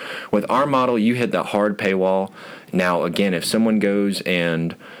conversation. But with our model, you hit that hard paywall. Now, again, if someone goes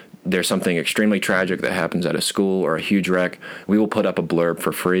and there's something extremely tragic that happens at a school or a huge wreck, we will put up a blurb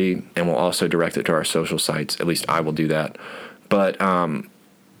for free, and we'll also direct it to our social sites. At least I will do that. But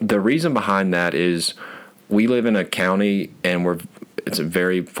the reason behind that is we live in a county, and it's a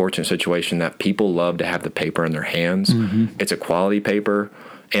very fortunate situation that people love to have the paper in their hands. Mm-hmm. It's a quality paper.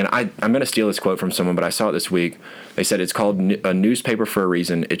 And I'm going to steal this quote from someone, but I saw it this week. They said it's called a newspaper for a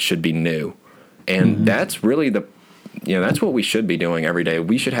reason. It should be new. And that's really that's what we should be doing every day.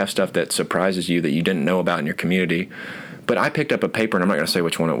 We should have stuff that surprises you that you didn't know about in your community. But I picked up a paper, and I'm not going to say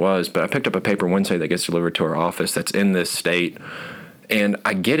which one it was, but I picked up a paper Wednesday that gets delivered to our office that's in this state. And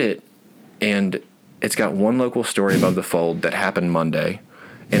I get it, and it's got one local story above the fold that happened Monday.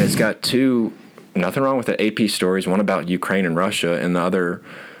 And it's got two, nothing wrong with the AP stories, one about Ukraine and Russia and the other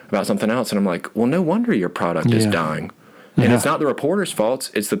about something else. And I'm like, well, no wonder your product is dying. And it's not the reporter's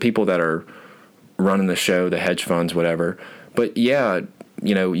fault. It's the people that are running the show, the hedge funds, whatever. But you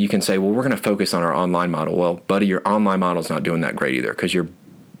can say, well, we're going to focus on our online model. Well, buddy, your online model's not doing that great either, because you're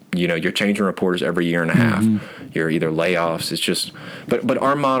changing reporters every year and a half. You're either layoffs. It's just, but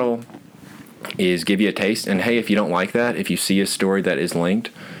our model is give you a taste. And hey, if you don't like that, if you see a story that is linked,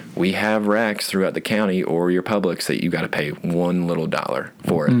 we have racks throughout the county or your Publix that you got to pay one little dollar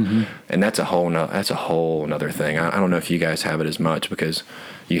for it. And that's a whole another thing. I don't know if you guys have it as much, because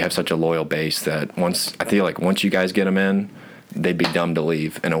you have such a loyal base that once you guys get them in, they'd be dumb to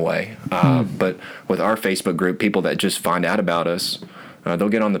leave in a way. But with our Facebook group, people that just find out about us, they'll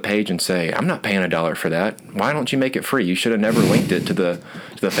get on the page and say, I'm not paying $1 for that. Why don't you make it free? You should have never linked it to the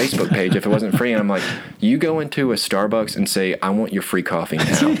Facebook page if it wasn't free. And I'm like, you go into a Starbucks and say, I want your free coffee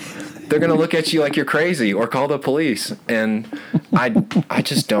now. They're going to look at you like you're crazy or call the police. And I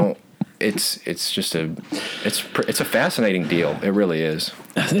just don't. It's a fascinating deal. It really is.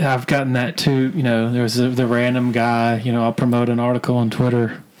 Yeah, I've gotten that too. There's the random guy, I'll promote an article on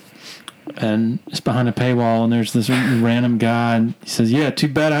Twitter, and it's behind a paywall, and there's this random guy, and he says, yeah, too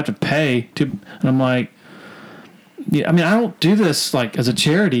bad I have to pay. And I'm like, yeah, I don't do this like as a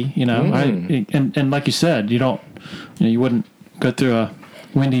charity, and like you said, you wouldn't go through a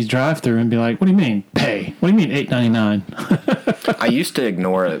Wendy's drive-thru and be like, what do you mean pay? What do you mean $8.99? I used to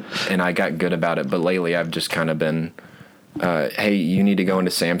ignore it, and I got good about it, but lately I've just kind of been, hey, you need to go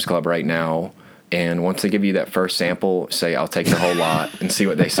into Sam's Club right now, and once they give you that first sample, say, I'll take the whole lot, and see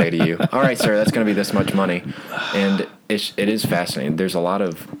what they say to you. All right, sir, that's going to be this much money. And it is fascinating. There's a lot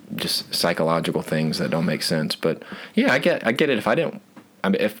of just psychological things that don't make sense. But yeah, I get it. If I didn't,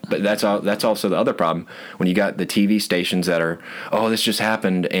 but that's also the other problem when you got the TV stations that are, oh, this just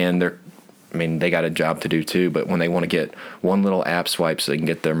happened, and they got a job to do too. But when they want to get one little app swipe so they can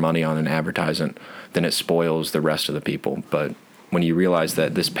get their money on an advertisement, then it spoils the rest of the people. But when you realize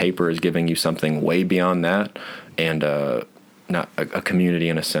that this paper is giving you something way beyond that, and not a community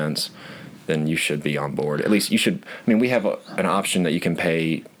in a sense, then you should be on board. At least you should. We have an option that you can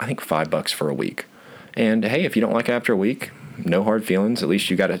pay, I think, $5 for a week. And hey, if you don't like it after a week, no hard feelings. At least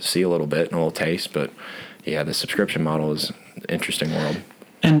you got to see a little bit and a little taste. But yeah, the subscription model is an interesting world.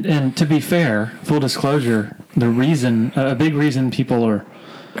 And to be fair, full disclosure, a big reason people are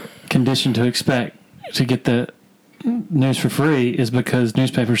conditioned to expect to get the news for free is because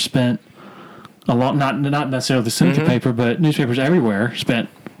newspapers spent a lot, not necessarily the syndicate paper, but newspapers everywhere spent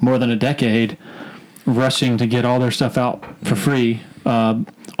more than a decade rushing to get all their stuff out for free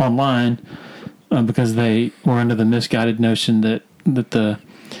online, because they were under the misguided notion that the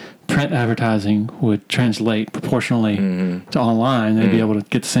print advertising would translate proportionally to online. They'd be able to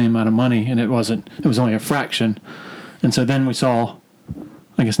get the same amount of money, and it was only a fraction. And so then we saw,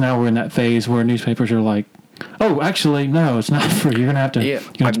 I guess now we're in that phase where newspapers are like, oh, actually, no, it's not free. You're gonna have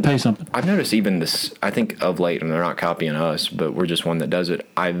to pay something. I've noticed even this, I think of late, and they're not copying us, but we're just one that does it.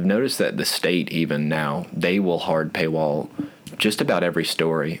 I've noticed that the state even now, they will hard paywall just about every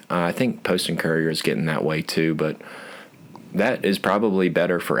story. I think Post and Courier is getting that way too, but that is probably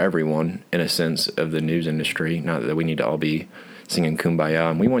better for everyone in a sense of the news industry. Not that we need to all be singing Kumbaya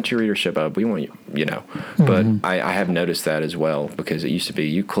and we want your readership up. We want But I have noticed that as well, because it used to be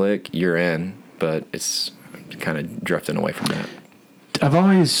you click, you're in, but it's kind of drifting away from that. I've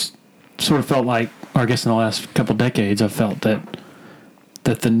always sort of felt like, or I guess in the last couple decades, I've felt that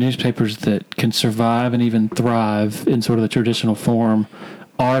the newspapers that can survive and even thrive in sort of the traditional form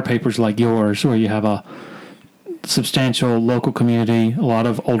are papers like yours, where you have a substantial local community, a lot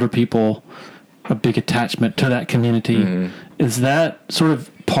of older people, a big attachment to that community. Is that sort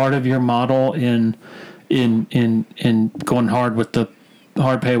of part of your model in going hard with the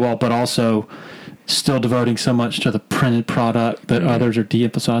hard paywall, but also still devoting so much to the printed product that others are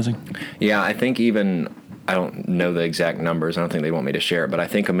de-emphasizing? Yeah, I think I don't know the exact numbers. I don't think they want me to share it, but I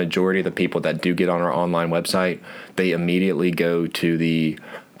think a majority of the people that do get on our online website, they immediately go to the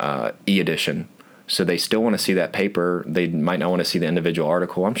e-edition. So they still want to see that paper. They might not want to see the individual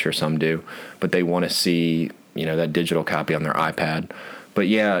article. I'm sure some do, but they want to see, that digital copy on their iPad. But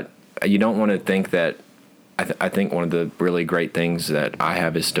yeah, you don't want to think that. I think one of the really great things that I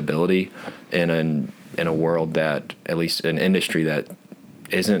have is stability in a world that, at least an industry that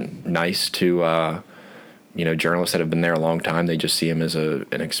isn't nice to, journalists that have been there a long time. They just see them as an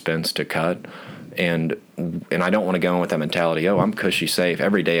expense to cut. And I don't want to go in with that mentality, I'm cushy safe.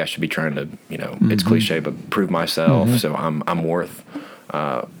 Every day I should be trying to, it's cliche, but prove myself. So I'm worth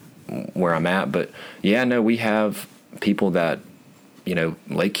where I'm at. But yeah, no, we have people that,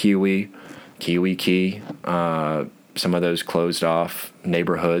 Lake Kiwi, Kiwi Key, some of those closed off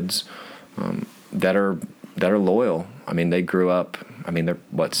neighborhoods that are loyal. I mean, they grew up. I mean, they're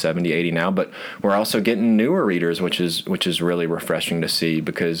 70, 80 now, but we're also getting newer readers, which is really refreshing to see,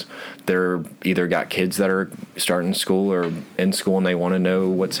 because they're either got kids that are starting school or in school and they want to know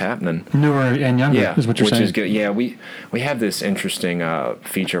what's happening. Newer and younger is what you're saying. Which is good. Yeah, we have this interesting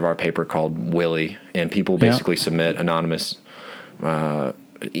feature of our paper called Willie, and people basically submit anonymous.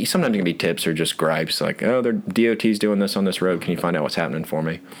 Sometimes it can be tips or just gripes, like, their DOT's doing this on this road. Can you find out what's happening for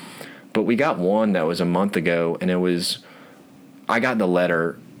me? But we got one that was a month ago, and I got the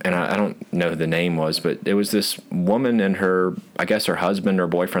letter, and I don't know who the name was, but it was this woman and her husband or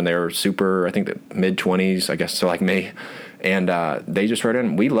boyfriend. They were super, I think, the mid-20s, I guess, so like me. And they just wrote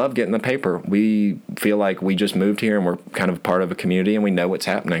in, we love getting the paper. We feel like we just moved here and we're kind of part of a community and we know what's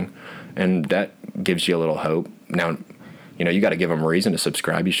happening. And that gives you a little hope. Now, you got to give them a reason to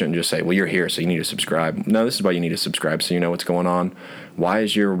subscribe. You shouldn't just say, well, you're here, so you need to subscribe. No, this is why you need to subscribe, so you know what's going on. Why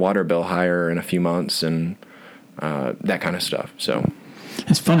is your water bill higher in a few months, and that kind of stuff. So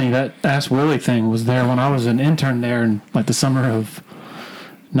it's funny, that Ask Willie thing was there when I was an intern there in like the summer of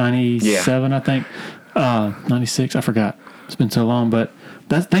 97, I think. 96, I forgot. It's been so long, but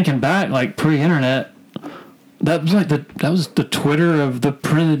that's thinking back, like pre-internet. That was like that was the Twitter of the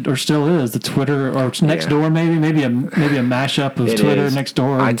printed, or still is the Twitter, or Nextdoor, maybe a mashup of Twitter,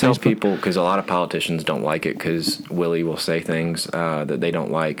 Nextdoor. I tell people, because a lot of politicians don't like it, because Willie will say things that they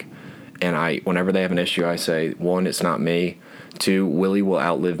don't like, and whenever they have an issue, I say, one, it's not me. Two, Willie will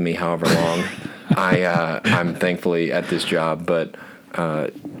outlive me however long. I'm thankfully at this job, but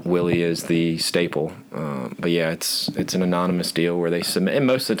Willie is the staple. But yeah, it's an anonymous deal where they submit, and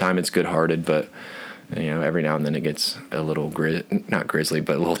most of the time it's good-hearted, but every now and then it gets a little not grisly,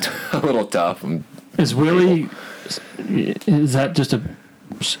 but a little tough. Is Willie? Is that just a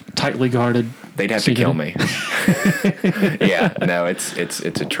tightly guarded? They'd have to kill me. Yeah, no, it's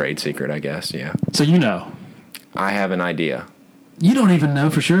a trade secret, I guess. Yeah. So I have an idea. You don't even know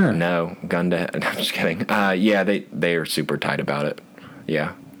for sure. No, gun to head. I'm just kidding. Yeah, they are super tight about it.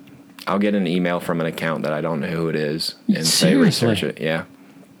 Yeah, I'll get an email from an account that I don't know who it is and say research it. Yeah.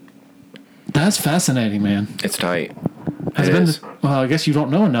 That's fascinating, man. It's tight. Has it been? Well, I guess you don't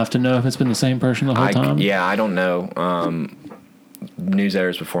know enough to know if it's been the same person the whole time. Yeah, I don't know. News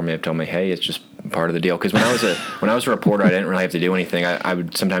editors before me have told me, hey, it's just part of the deal. Because when I was a reporter, I didn't really have to do anything. I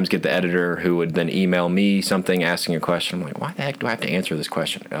would sometimes get the editor who would then email me something asking a question. I'm like, why the heck do I have to answer this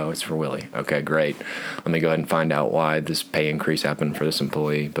question? Oh, it's for Willie. Okay, great. Let me go ahead and find out why this pay increase happened for this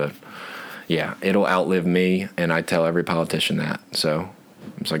employee. But yeah, it'll outlive me, and I tell every politician that. So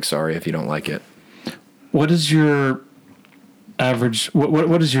I'm just like, sorry if you don't like it. What is your average?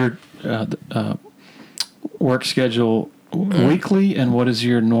 What is your work schedule weekly, and what is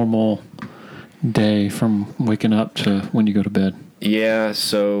your normal day from waking up to when you go to bed? Yeah,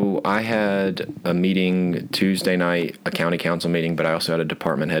 so I had a meeting Tuesday night, a county council meeting, but I also had a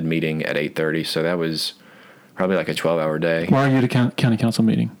department head meeting at 8:30, so that was probably like a 12-hour day. Why are you at a county council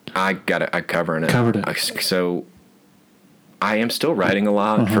meeting? I covered it. Covered it. So I am still writing a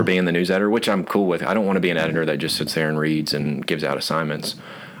lot for being the news editor, which I'm cool with. I don't want to be an editor that just sits there and reads and gives out assignments.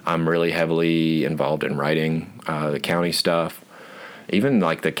 I'm really heavily involved in writing the county stuff. Even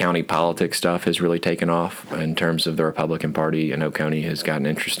like the county politics stuff has really taken off in terms of the Republican Party in Oconee has gotten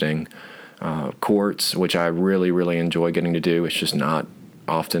interesting. Courts, which I really, really enjoy getting to do. It's just not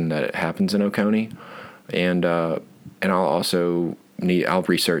often that it happens in Oconee. And I'll also I'll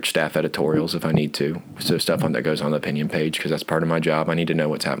research staff editorials if I need to. So stuff that goes on the opinion page, because that's part of my job. I need to know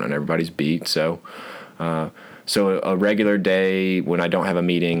what's happening on everybody's beat. So a regular day when I don't have a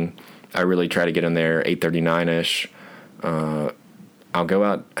meeting, I really try to get in there 8:39ish. I'll go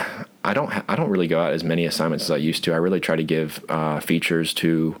out. I don't really go out as many assignments as I used to. I really try to give features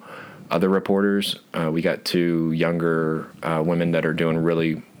to other reporters. We got 2 younger women that are doing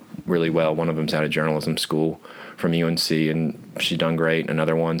really, really well. One of them's out of journalism school from UNC, and she's done great.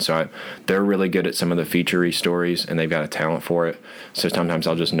 Another one. So they're really good at some of the feature-y stories, and they've got a talent for it. So sometimes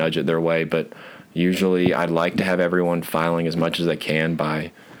I'll just nudge it their way. But usually I'd like to have everyone filing as much as they can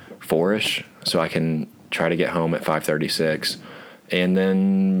by 4-ish, so I can try to get home at 5:36. And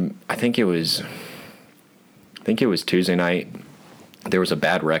then I think it was Tuesday night. There was a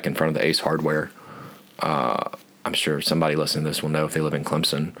bad wreck in front of the Ace Hardware. I'm sure somebody listening to this will know if they live in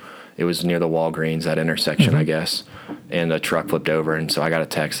Clemson. It was near the Walgreens, that intersection, I guess, and a truck flipped over, and so I got a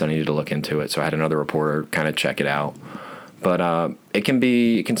text. I needed to look into it, so I had another reporter kind of check it out. But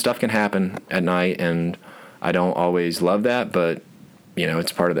stuff can happen at night, and I don't always love that, but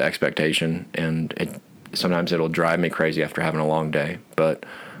it's part of the expectation, and sometimes it'll drive me crazy after having a long day. But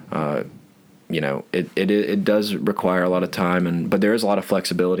it does require a lot of time, but there is a lot of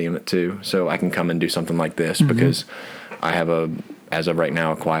flexibility in it too. So I can come and do something like this because I have as of right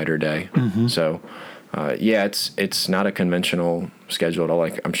now, a quieter day. So it's not a conventional schedule at all.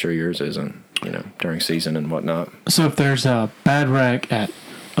 Like I'm sure yours isn't, during season and whatnot. So if there's a bad wreck at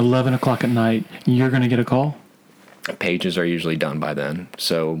 11 o'clock at night, you're going to get a call? Pages are usually done by then.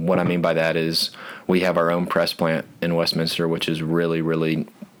 So what I mean by that is we have our own press plant in Westminster, which is really, really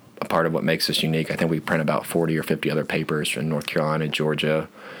a part of what makes us unique. I think we print about 40 or 50 other papers in North Carolina, Georgia.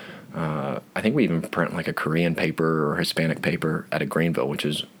 I think we even print like a Korean paper or Hispanic paper out of Greenville, which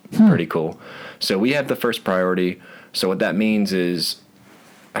is pretty cool. So we have the first priority. So what that means is,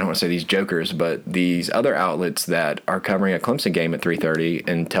 I don't want to say these jokers, but these other outlets that are covering a Clemson game at 3:30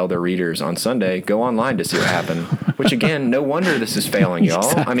 and tell their readers on Sunday, go online to see what happened. Which again, no wonder this is failing, y'all.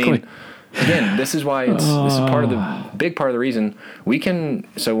 Exactly. I mean, again, this is why this is big part of the reason we can.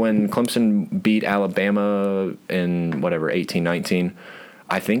 So when Clemson beat Alabama in 18-19,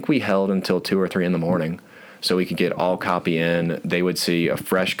 I think we held until 2 or 3 in the morning, so we could get all copy in. They would see a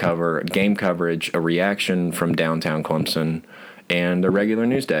fresh cover, game coverage, a reaction from downtown Clemson, and the regular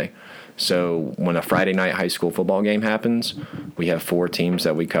news day. So when a Friday night high school football game happens, we have 4 teams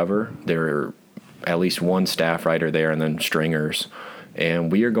that we cover. There are at least one staff writer there and then stringers.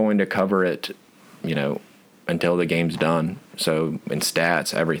 And we are going to cover it, until the game's done. So in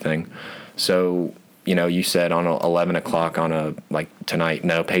stats, everything. So, you said on 11 o'clock on tonight,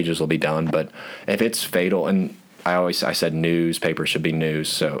 no, pages will be done. But if it's fatal, and I said newspaper should be news.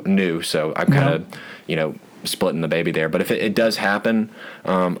 So I'm kind of, splitting the baby there. But if it does happen,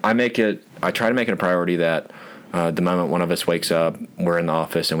 I try to make it a priority that the moment one of us wakes up, we're in the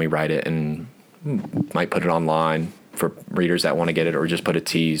office and we write it and might put it online for readers that want to get it, or just put a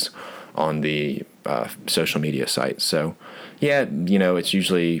tease on the social media site. So, yeah, it's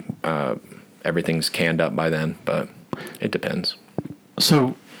usually everything's canned up by then, but it depends.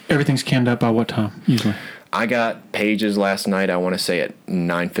 So everything's canned up by what time, usually? I got pages last night, I want to say at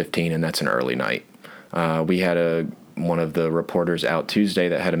 9:15, and that's an early night. We had one of the reporters out Tuesday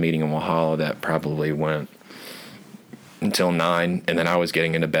that had a meeting in Walhalla that probably went until 9, and then I was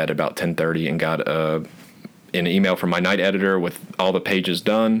getting into bed about 10:30 and got an email from my night editor with all the pages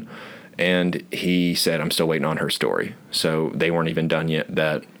done, and he said, I'm still waiting on her story. So they weren't even done yet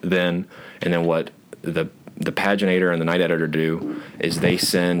then. And then what the paginator and the night editor do is they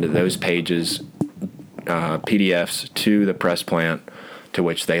send those pages, PDFs, to the press plant, to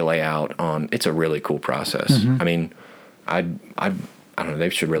which they lay out on. It's a really cool process. I mean, I don't know, they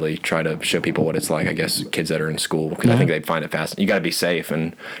should really try to show people what it's like, I guess, kids that are in school, because I think they'd find it fascinating. You got to be safe,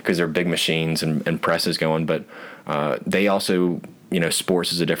 and because they're big machines and presses going, but they also,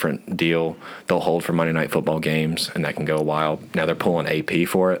 sports is a different deal. They'll hold for Monday Night Football games, and that can go a while. Now they're pulling AP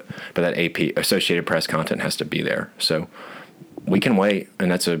for it, but that AP, Associated Press content, has to be there. So we can wait,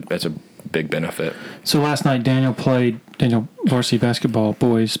 and that's a big benefit. So last night, Daniel varsity basketball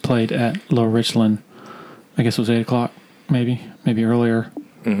boys played at Lower Richland. I guess it was 8 o'clock, maybe earlier.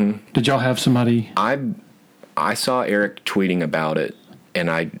 Did y'all have somebody? I saw Eric tweeting about it,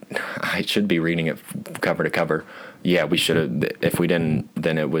 and I should be reading it cover to cover. Yeah, we should have. If we didn't,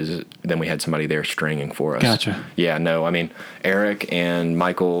 then we had somebody there stringing for us. Gotcha. Yeah, no, I mean, Eric and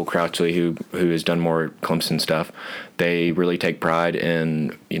Michael Crouchley, who has done more Clemson stuff, they really take pride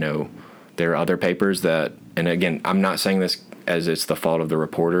in, their other papers that, and again, I'm not saying this as it's the fault of the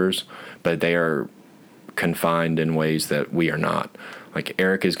reporters, but they are confined in ways that we are not. Like,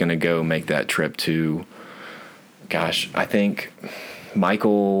 Eric is going to go make that trip to, I think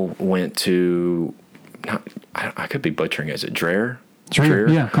Michael went to, I could be butchering it. Is it Dreher?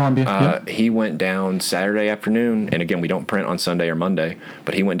 Dreher, yeah, Columbia. He went down Saturday afternoon, and again, we don't print on Sunday or Monday,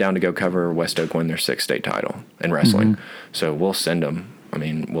 but he went down to go cover West Oak win their 6th state title in wrestling. So we'll send him I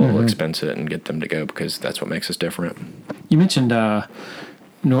mean, we'll expense it and get them to go because that's what makes us different. You mentioned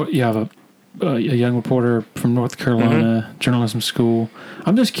you have a young reporter from North Carolina journalism school.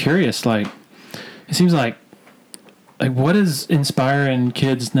 I'm just curious, like, it seems like what is inspiring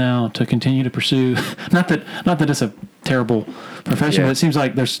kids now to continue to pursue? Not that it's a terrible profession, but it seems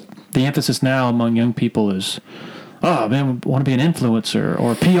like there's the emphasis now among young people is, oh man, want to be an influencer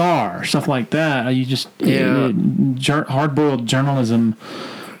or PR or stuff like that. You just hard-boiled journalism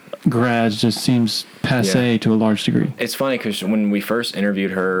grads just seems passe to a large degree. It's funny because when we first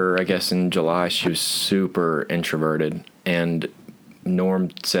interviewed her, I guess in July, she was super introverted, and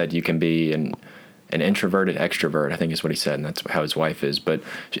Norm said you can be an introverted extrovert, I think is what he said, and that's how his wife is. But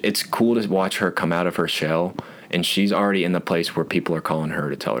it's cool to watch her come out of her shell, and she's already in the place where people are calling her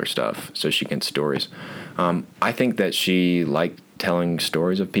to tell her stuff so she can stories. I think that she liked telling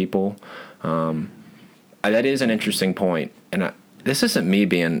stories of people. That is an interesting point, and this isn't me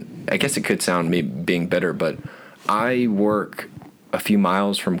being, I guess it could sound me being bitter, but I work a few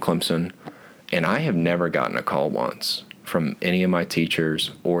miles from Clemson, and I have never gotten a call once from any of my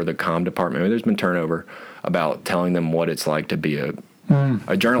teachers or the comm department. I mean, there's been turnover about telling them what it's like to be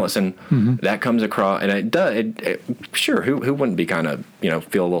a journalist, and that comes across, and it does. Sure, who wouldn't be kind of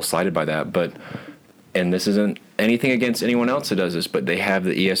feel a little slighted by that? But and this isn't anything against anyone else that does this, but they have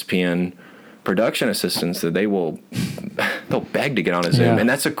the ESPN production assistants that they'll beg to get on a Zoom, and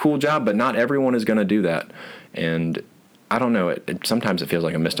that's a cool job, but not everyone is going to do that. And I don't know. Sometimes it feels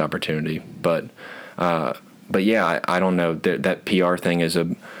like a missed opportunity, but yeah, I don't know. That PR thing is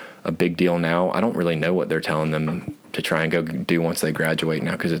a big deal now. I don't really know what they're telling them to try and go do once they graduate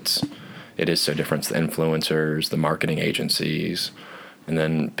now, because it is so different. The influencers, the marketing agencies, and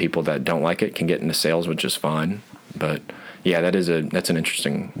then people that don't like it can get into sales, which is fine. But yeah, that's an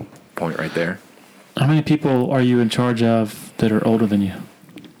interesting point right there. How many people are you in charge of that are older than you?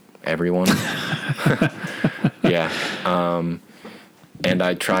 Everyone. Yeah. And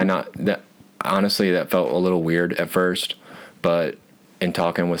I try not that. Honestly, that felt a little weird at first, but in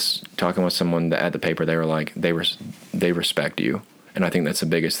talking with someone that at the paper, they were like, they respect you, and I think that's the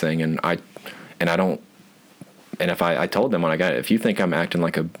biggest thing. And I don't. And if I told them when I got it, if you think I'm acting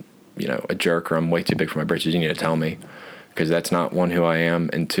like a jerk or I'm way too big for my britches, you need to tell me, because that's not, one, who I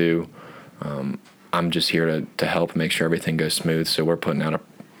am, and two, I'm just here to help make sure everything goes smooth. So we're putting out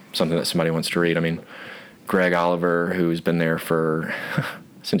something that somebody wants to read. I mean, Greg Oliver, who's been there for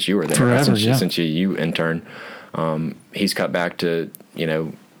since you were there, forever, since you interned, he's cut back to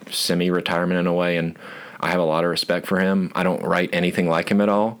semi-retirement in a way, and I have a lot of respect for him. I don't write anything like him at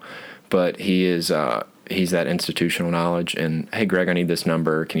all, but he is he's that institutional knowledge. And hey, Greg, I need this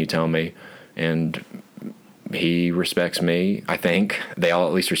number. Can you tell me? And he respects me. I think they all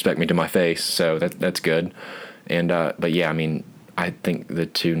at least respect me to my face, so that's good. And but yeah, I mean, I think the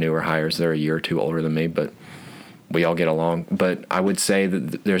two newer hires, they're a year or two older than me, but we all get along. But I would say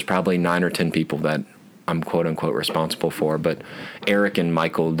that there's probably 9 or 10 people that I'm quote unquote responsible for. But Eric and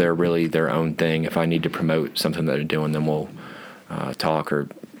Michael, they're really their own thing. If I need to promote something that they're doing, then we'll talk or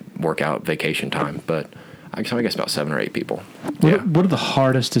work out vacation time. But I guess about 7 or 8 people. What are the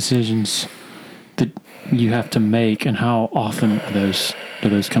hardest decisions that you have to make, and how often do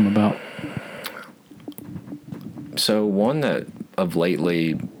those come about? So one that of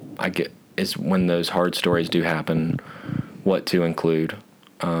lately I get is when those hard stories do happen, what to include.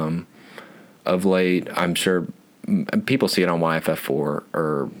 Of late, I'm sure people see it on YFF4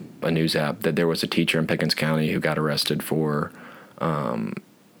 or a news app that there was a teacher in Pickens County who got arrested for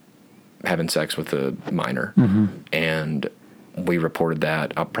having sex with a minor. And we reported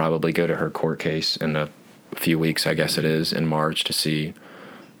that. I'll probably go to her court case in a few weeks, I guess it is, in March, to see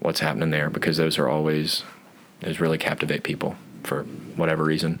what's happening there, because those really captivate people for whatever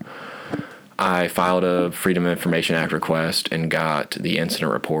reason. I filed a Freedom of Information Act request and got the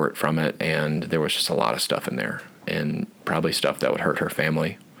incident report from it, and there was just a lot of stuff in there, and probably stuff that would hurt her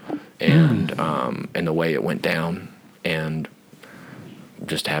family, and the way it went down, and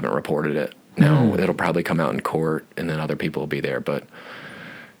just haven't reported it. Now it'll probably come out in court, and then other people will be there. But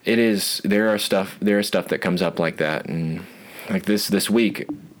there is stuff that comes up like that, and like this week,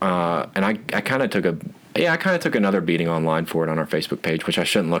 and I kind of took another beating online for it on our Facebook page, which I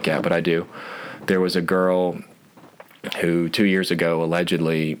shouldn't look at, but I do. There was a girl who 2 years ago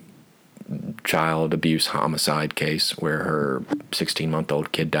allegedly child abuse homicide case where her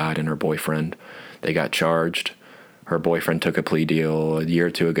 16-month-old kid died, and her boyfriend, they got charged. Her boyfriend took a plea deal a year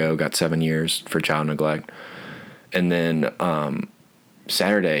or two ago, got 7 years for child neglect. And then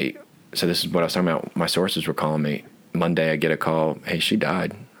Saturday, so this is what I was talking about, my sources were calling me. Monday I get a call, hey, she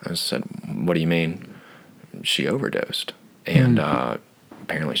died. I said, what do you mean? She overdosed. And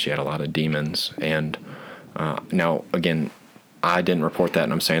apparently she had a lot of demons. And now, again, I didn't report that,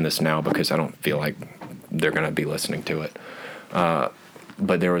 and I'm saying this now because I don't feel like they're going to be listening to it.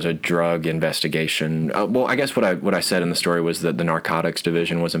 But there was a drug investigation. Well, I guess what I said in the story was that the narcotics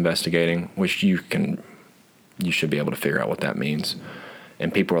division was investigating, which you should be able to figure out what that means.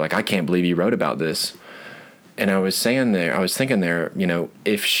 And people were like, I can't believe you wrote about this. And I was thinking there,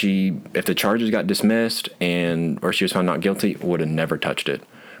 if the charges got dismissed or she was found not guilty, would have never touched it.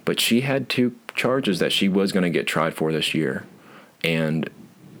 But she had 2 charges that she was going to get tried for this year. And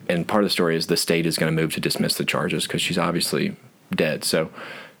part of the story is the state is going to move to dismiss the charges because she's obviously dead. So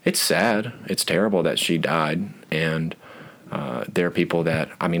it's sad. It's terrible that she died. And there are people that,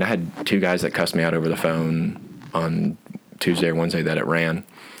 I had 2 guys that cussed me out over the phone on Tuesday or Wednesday that it ran.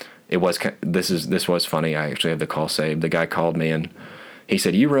 This was funny. I actually have the call saved. The guy called me and he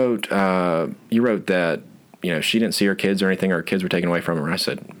said, you wrote that, she didn't see her kids or anything, or her kids were taken away from her. And I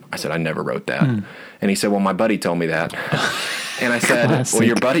said, I never wrote that. And he said, well, my buddy told me that. And I said, well,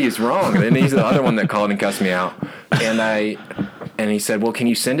 your buddy is wrong. And he's the other one that called and cussed me out. And he said, well, can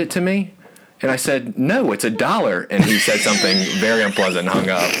you send it to me? And I said, no, it's $1. And he said something very unpleasant and hung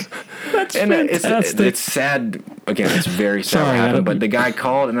up. That's and fantastic. It's sad. Again, it's very sad what happened. But the guy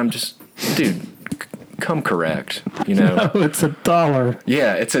called, and I'm just, dude, come correct. No, it's $1.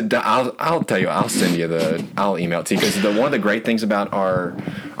 Yeah, it's I'll tell you. I'll send you I'll email it to you, because one of the great things about our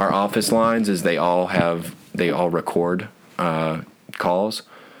office lines is they all record calls.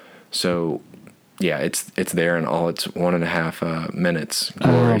 So yeah, it's there, and it's 1.5 minutes.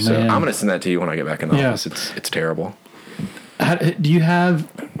 Glory. So I'm gonna send that to you when I get back in the office. It's terrible. Do you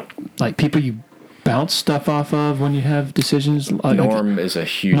have people you bounce stuff off of when you have decisions? Norm is a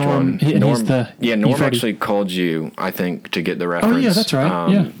huge one. Norm actually called you, I think, to get the reference. Oh yeah, that's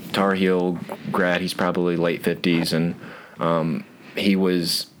right. Tar Heel grad. He's probably late 50s, and he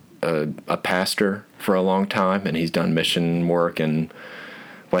was a pastor for a long time, and he's done mission work in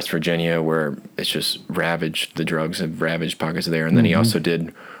West Virginia, where it's just ravaged. The drugs have ravaged pockets there. And then he also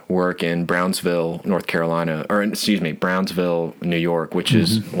did work in Brownsville, Brownsville, New York, which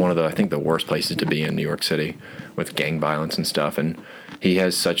is one of I think the worst places to be in New York City, with gang violence and stuff. And he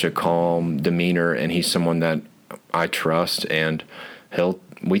has such a calm demeanor, and he's someone that I trust, and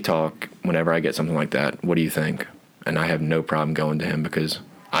we talk whenever I get something like that. What do you think? And I have no problem going to him, because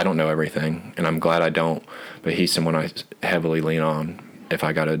I don't know everything, and I'm glad I don't, but he's someone I heavily lean on if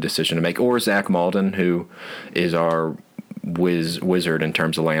I got a decision to make. Or Zach Malden, who is our wizard in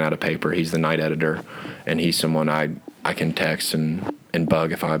terms of laying out a paper. He's the night editor, and he's someone I can text and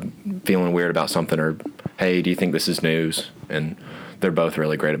bug if I'm feeling weird about something, or, hey, do you think this is news? And they're both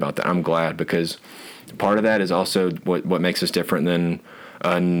really great about that. I'm glad, because part of that is also what makes us different than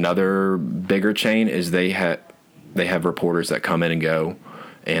another bigger chain is they have reporters that come in and go,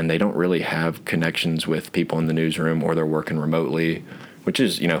 and they don't really have connections with people in the newsroom, or they're working remotely, which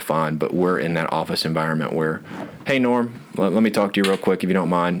is, fine. But we're in that office environment where, hey, Norm, let me talk to you real quick if you don't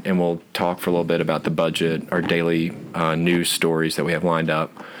mind, and we'll talk for a little bit about the budget, our daily news stories that we have lined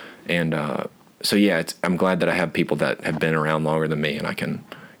up. And so, yeah, I'm glad that I have people that have been around longer than me and I can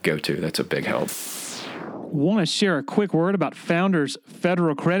go to. That's a big help. Want to share a quick word about Founders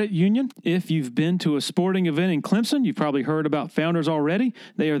Federal Credit Union. If you've been to a sporting event in Clemson, you've probably heard about Founders already.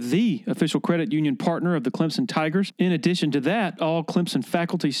 They are the official credit union partner of the Clemson Tigers. In addition to that, all Clemson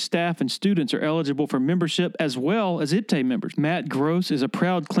faculty, staff, and students are eligible for membership, as well as IPTAY members. Matt Gross is a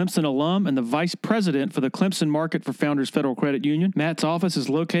proud Clemson alum and the vice president for the Clemson market for Founders Federal Credit Union. Matt's office is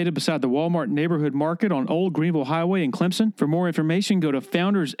located beside the Walmart Neighborhood Market on Old Greenville Highway in Clemson. For more information, go to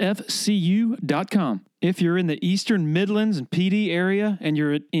foundersfcu.com. If you're in the Eastern Midlands and PD area and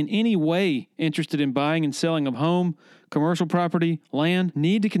you're in any way interested in buying and selling a home, commercial property, land,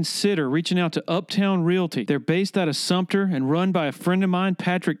 need to consider reaching out to Uptown Realty. They're based out of Sumter and run by a friend of mine,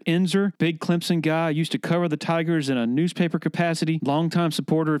 Patrick Enzer, big Clemson guy, used to cover the Tigers in a newspaper capacity, longtime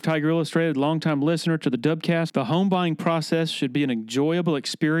supporter of Tiger Illustrated, longtime listener to the Dubcast. The home buying process should be an enjoyable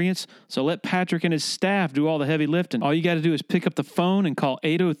experience, so let Patrick and his staff do all the heavy lifting. All you got to do is pick up the phone and call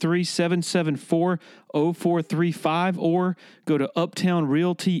 803-774-0435 or go to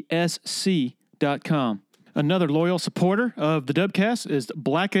uptownrealtysc.com. Another loyal supporter of the Dubcast is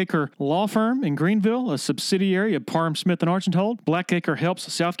Blackacre Law Firm in Greenville, a subsidiary of Parham Smith & Archambault. Blackacre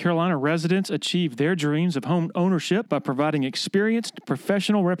helps South Carolina residents achieve their dreams of home ownership by providing experienced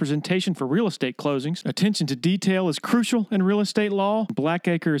professional representation for real estate closings. Attention to detail is crucial in real estate law.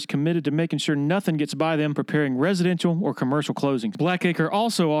 Blackacre is committed to making sure nothing gets by them preparing residential or commercial closings. Blackacre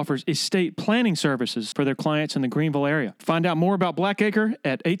also offers estate planning services for their clients in the Greenville area. Find out more about Blackacre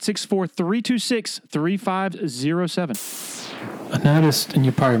at 864-326-3500. 507. I noticed, and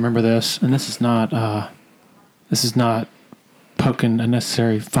you probably remember this, and this is not poking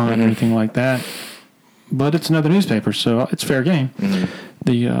unnecessary fun or anything like that, but it's another newspaper, so it's fair game.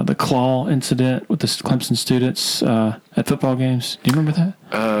 Mm-hmm. The claw incident with the Clemson students at football games. Do you remember that?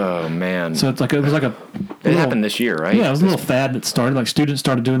 Oh man! So it happened this year, right? Yeah, it was a little fad that started. Like students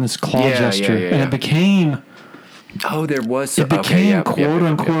started doing this claw gesture, and it became. Oh, there was. It became quote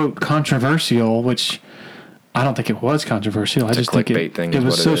unquote controversial, which I don't think it was controversial. I just think it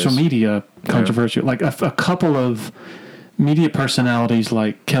was social media controversial. Like a couple of media personalities,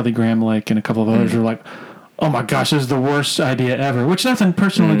 like Kelly Gramlich and a couple of others, were like, "Oh my gosh, this is the worst idea ever." Which nothing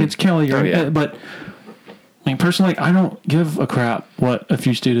personal against Kelly, but I mean, personally, I don't give a crap what a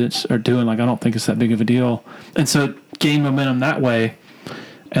few students are doing. Like, I don't think it's that big of a deal, and so it gained momentum that way.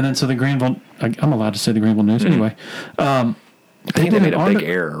 And then so the Greenville, I'm allowed to say the Greenville News anyway. I think they made a big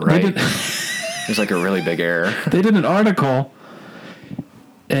error, right? It was like a really big error. They did an article,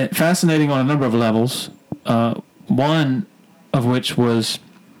 fascinating on a number of levels. One of which was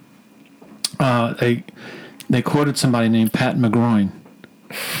they quoted somebody named Pat McGroin.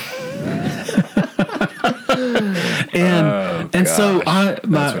 And so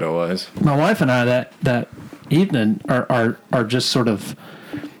that's what it was. My wife and I that evening are just sort of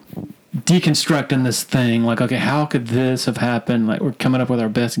deconstructing this thing, like, okay, how could this have happened? Like, we're coming up with our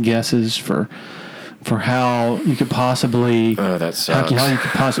best guesses for how you could possibly. Oh, that sucks. How you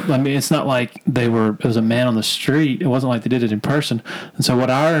could possibly. I mean, it's not like it was a man on the street. It wasn't like they did it in person. And so what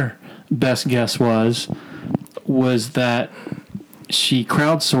our best guess was that she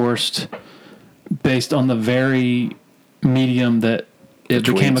crowdsourced based on the very medium that it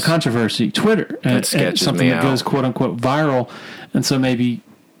became a controversy, Twitter, and something that goes quote unquote viral. And so maybe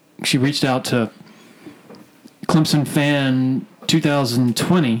she reached out to Clemson fan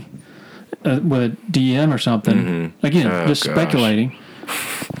 2020 with a DM or something. Mm-hmm. Again, speculating.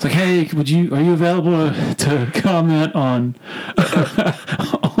 It's like, hey, are you available to comment on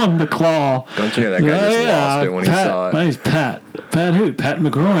on the claw? Don't you know that guy just lost it when he saw it? My name's Pat. Pat who? Pat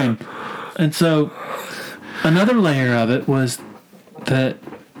McGroin. And so another layer of it was that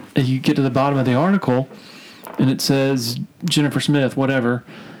you get to the bottom of the article and it says Jennifer Smith, whatever,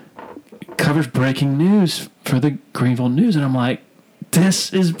 covers breaking news for the Greenville News. And I'm like,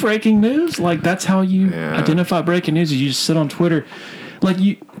 this is breaking news? Like, that's how you identify breaking news, is you just sit on Twitter. Like,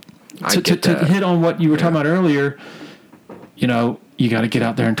 to hit on what you were talking about earlier, you know, you got to get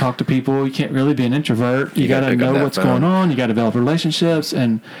out there and talk to people. You can't really be an introvert. You got to know what's going on. You got to develop relationships.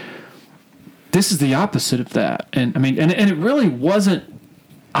 And this is the opposite of that. And I mean, and it really wasn't,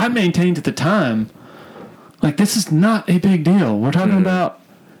 I maintained at the time, like, this is not a big deal. We're talking about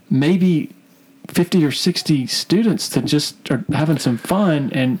maybe 50 or 60 students that just are having some fun,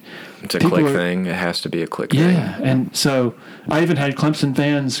 and it's a click thing. It has to be a click thing. Yeah, and so I even had Clemson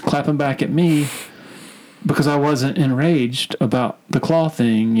fans clapping back at me because I wasn't enraged about the claw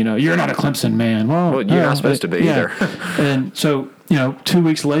thing. You know, you're not a Clemson man. Well, you're not supposed to be either. And so, you know, 2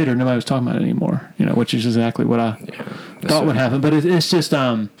 weeks later, nobody was talking about it anymore. You know, which is exactly what I thought would happen. But it's just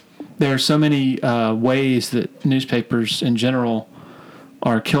there are so many ways that newspapers in general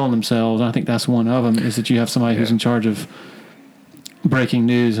are killing themselves. And I think that's one of them, is that you have somebody who's in charge of breaking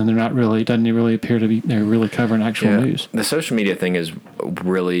news, and doesn't really appear to be, they're really covering actual news. The social media thing is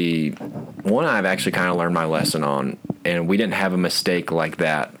really one I've actually kind of learned my lesson on, and we didn't have a mistake like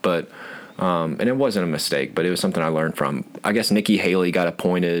that, but and it wasn't a mistake, but it was something I learned from. I guess Nikki Haley got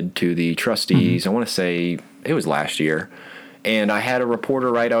appointed to the trustees. I want to say it was last year, and I had a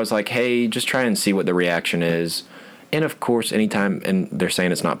reporter write. I was like, hey, just try and see what the reaction is. And of course, anytime, and they're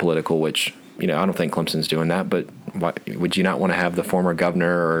saying it's not political, which, you know, I don't think Clemson's doing that, but why, would you not want to have the former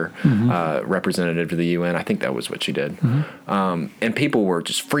governor or representative to the UN? I think that was what she did. And people were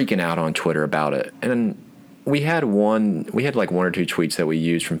just freaking out on Twitter about it. And we had like one or two tweets that we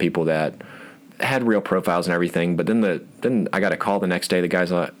used from people that had real profiles and everything. But then I got a call the next day. The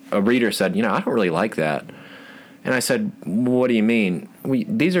guy's a reader said, you know, I don't really like that. And I said, what do you mean?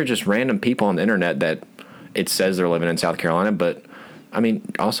 These are just random people on the internet that it says they're living in South Carolina, but I mean,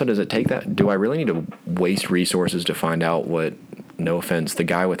 also, does it take that? Do I really need to waste resources to find out what, no offense, the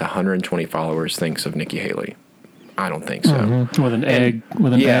guy with 120 followers thinks of Nikki Haley? I don't think so. With an egg.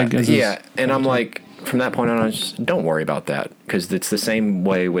 And I'm like, from that point on, I just don't worry about that, because it's the same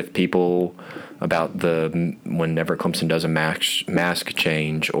way with people about whenever Clemson does a mask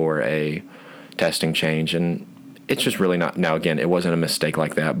change or a testing change, and it's just really not. Now, again, it wasn't a mistake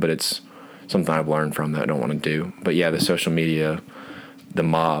like that, but it's something I've learned from that I don't want to do. But yeah, the social media, the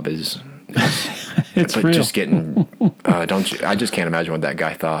mob is It's but real. just getting, I just can't imagine what that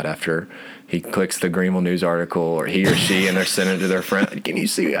guy thought after he clicks the Greenville News article, or he or she, and they're sending it to their friend. Can you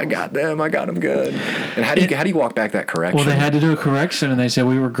see? I got them good. And how do you walk back that correction? Well, they had to do a correction, and they said,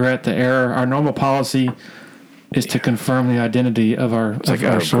 we regret the error. Our normal policy is to confirm the identity of our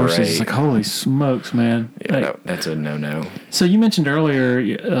sources. Great. It's like, holy smokes, man. Yeah, like, that's a no-no. So you mentioned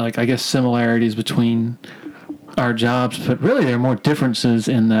earlier, like, I guess similarities between our jobs, but really there are more differences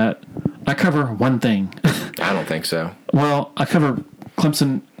in that I cover one thing. I don't think so. Well, I cover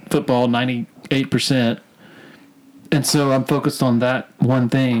Clemson football 98%, and so I'm focused on that one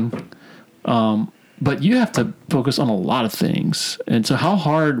thing. But you have to focus on a lot of things. And so how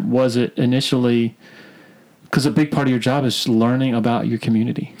hard was it initially? Because a big part of your job is learning about your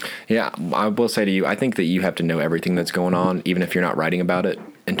community. Yeah, I will say to you, I think that you have to know everything that's going on, even if you're not writing about it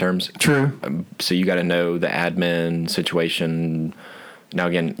in terms. True. So you got to know the admin situation. Now,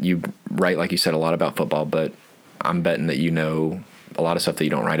 again, you write, like you said, a lot about football, but I'm betting that you know a lot of stuff that you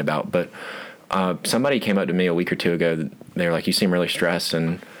don't write about. But somebody came up to me a week or two ago. They were like, you seem really stressed.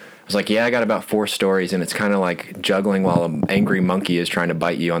 And I was like, yeah, I got about 4 stories, and it's kind of like juggling while an angry monkey is trying to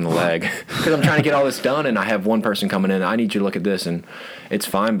bite you on the leg. Because I'm trying to get all this done, and I have one person coming in, I need you to look at this, and it's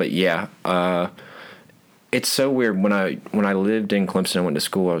fine. But yeah, it's so weird. When I lived in Clemson and went to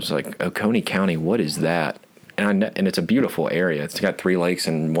school, I was like, Oconee County, what is that? And it's a beautiful area. It's got 3 lakes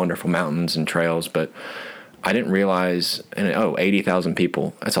and wonderful mountains and trails, but I didn't realize, 80,000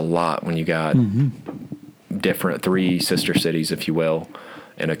 people. That's a lot when you got different 3 sister cities, if you will,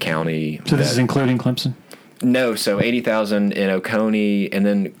 in a county. So this is including Clemson? No, so 80,000 in Oconee, and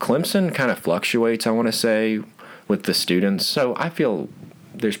then Clemson kind of fluctuates, I want to say, with the students. So I feel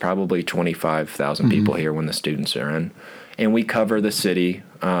there's probably 25,000 people here when the students are in. And we cover the city.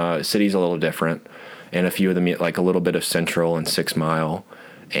 City's a little different, and a few of them, like a little bit of Central and 6 Mile,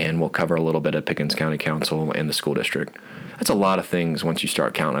 and we'll cover a little bit of Pickens County Council and the school district. That's a lot of things once you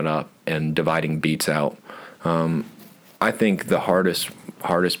start counting it up and dividing beats out. I think the hardest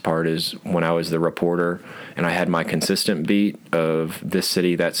part is when I was the reporter and I had my consistent beat of this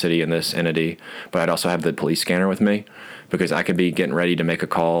city, that city, and this entity, but I'd also have the police scanner with me, because I could be getting ready to make a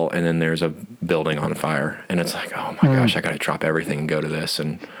call and then there's a building on fire, and it's like, oh my gosh, I got to drop everything and go to this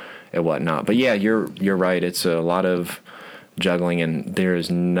and whatnot. But yeah, you're right. It's a lot of juggling, and there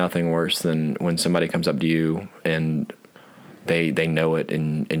is nothing worse than when somebody comes up to you and they know it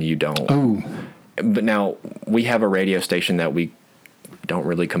and you don't. Oh. But now we have a radio station that we don't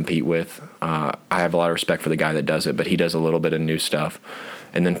really compete with. I have a lot of respect for the guy that does it, but he does a little bit of new stuff.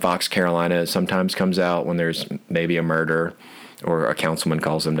 And then Fox Carolina sometimes comes out when there's maybe a murder or a councilman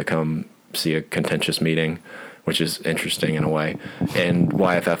calls them to come see a contentious meeting, which is interesting in a way. And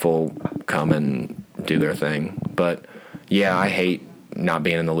YFF will come and do their thing. But yeah, I hate not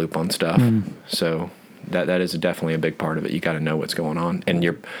being in the loop on stuff. So that is definitely a big part of it. You got to know what's going on, and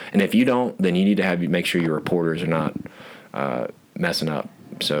if you don't, then you need to make sure your reporters are not messing up.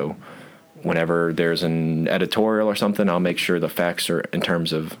 So whenever there's an editorial or something, I'll make sure the facts are in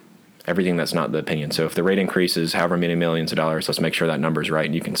terms of everything that's not the opinion. So if the rate increases however many millions of dollars, let's make sure that number's right,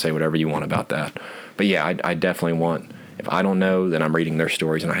 and you can say whatever you want about that. But yeah, I definitely want, if I don't know, then I'm reading their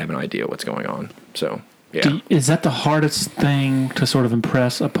stories and I have an idea what's going on. So yeah. Is that the hardest thing to sort of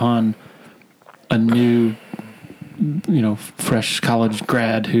impress upon a new, fresh college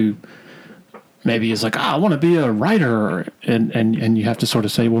grad who maybe is like, I want to be a writer, and you have to sort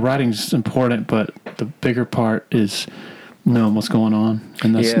of say, well, writing's important, but the bigger part is knowing what's going on,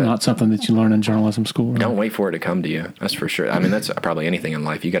 and that's not something that you learn in journalism school. Right? Don't wait for it to come to you. That's for sure. I mean, that's probably anything in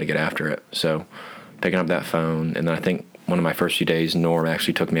life. You got to get after it. So picking up that phone, and then I think one of my first few days, Norm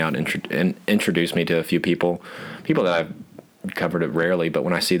actually took me out and introduced me to a few people that I've covered it rarely, but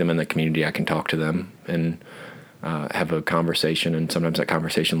when I see them in the community, I can talk to them and have a conversation, and sometimes that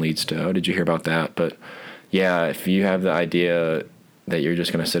conversation leads to, oh, did you hear about that? But yeah, if you have the idea that you're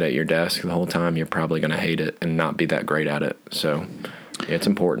just going to sit at your desk the whole time, you're probably going to hate it and not be that great at it. So yeah, it's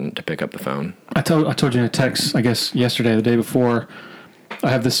important to pick up the phone. I told you in a text, I guess yesterday, the day before, I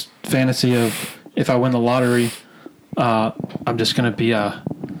have this fantasy of, if I win the lottery, I'm just going to be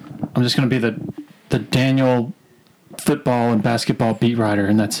the Daniel football and basketball beat writer,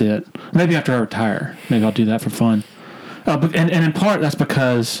 and that's it. Maybe after I retire, maybe I'll do that for fun. And in part, that's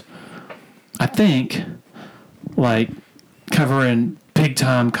because I think, like, covering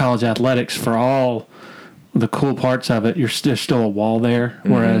big-time college athletics, for all the cool parts of it, there's still a wall there,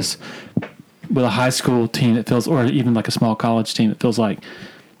 whereas with a high school team, it feels, or even like a small college team, it feels like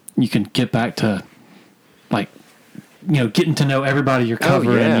you can get back to, like, getting to know everybody you're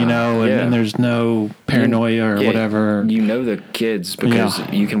covering, and there's no paranoia or whatever. You know the kids because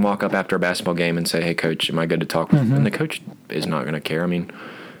you can walk up after a basketball game and say, "Hey, coach, am I good to talk with?" And the coach is not going to care. I mean,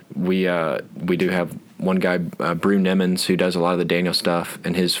 we do have one guy, Brew Nimmons, who does a lot of the Daniel stuff,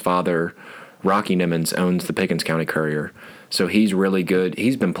 and his father, Rocky Nimmons, owns the Pickens County Courier. So he's really good.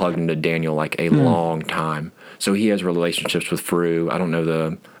 He's been plugged into Daniel like a long time. So he has relationships with Frew. I don't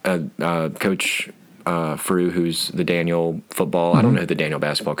know the coach Frew, who's the Daniel football. I don't know who the Daniel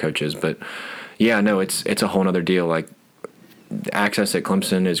basketball coach is, but it's a whole other deal. Like access at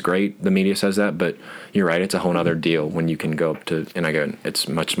Clemson is great. The media says that, but you're right. It's a whole other deal when you can go up to, and it's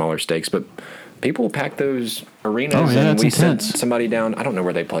much smaller stakes, but people pack those arenas, and we sent somebody down. I don't know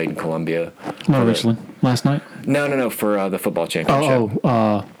where they played in Columbia. No, recently. Last night? No, for the football championship.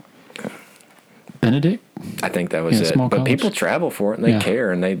 Benedict? I think that was it. But college. People travel for it, and they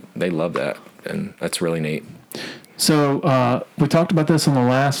care, and they love that, and that's really neat. So we talked about this on the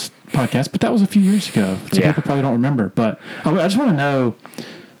last podcast, but that was a few years ago. So people probably don't remember. But I just want to know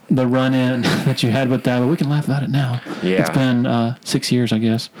the run-in that you had with that, but we can laugh about it now. Yeah. It's been 6 years, I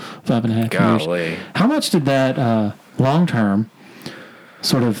guess, 5.5 years. How much did that long-term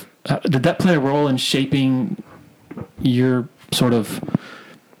sort of, did that play a role in shaping your sort of,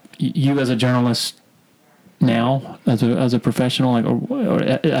 you as a journalist now, as a professional, like, or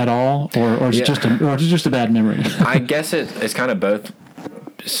at all, or is it just a bad memory? I guess it's kind of both.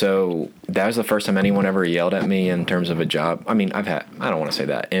 So that was the first time anyone ever yelled at me in terms of a job. I mean, I don't want to say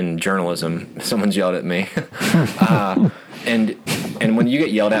that. In journalism, someone's yelled at me. And when you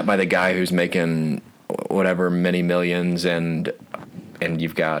get yelled at by the guy who's making whatever many millions and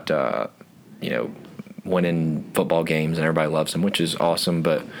you've got, winning football games and everybody loves him, which is awesome,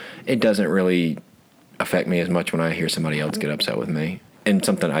 but it doesn't really affect me as much when I hear somebody else get upset with me and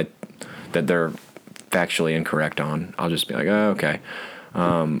something that they're factually incorrect on. I'll just be like, oh, okay.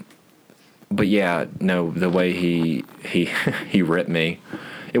 But the way he ripped me,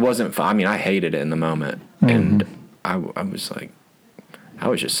 it wasn't fun. I mean, I hated it in the moment, and I was like, I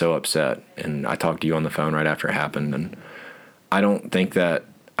was just so upset. And I talked to you on the phone right after it happened, and I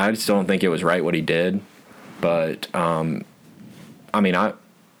still don't think it was right what he did. But I'm a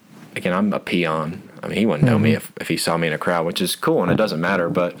peon. I mean, he wouldn't know me if he saw me in a crowd, which is cool, and it doesn't matter.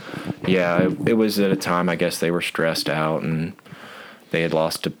 But it was at a time, I guess they were stressed out and they had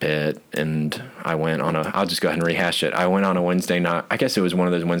lost to Pitt, and I went on I'll just go ahead and rehash it. I went on a Wednesday night. I guess it was one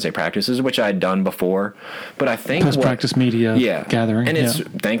of those Wednesday practices, which I had done before, but I think post-practice media gathering.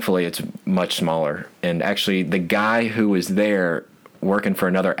 And thankfully it's much smaller. And actually the guy who was there working for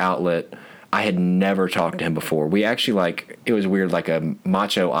another outlet, I had never talked to him before. We actually it was weird, like a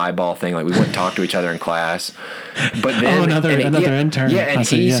macho eyeball thing. Like we wouldn't talk to each other in class. But then another intern. Yeah, and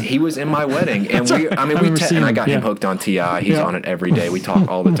he was in my wedding, and I got him hooked on TI. He's on it every day. We talk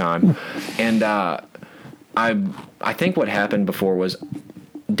all the time, and I think what happened before was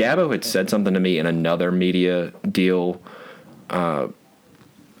Dabo had said something to me in another media deal.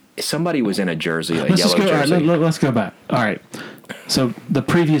 Somebody was in a jersey, yellow jersey. Let's go back. All right. So the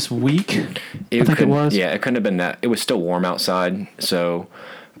previous week, it couldn't have been that. It was still warm outside, so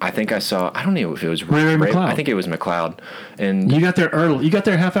I think I saw. I don't know if it was Ray McLeod. I think it was McLeod, and you got there early. You got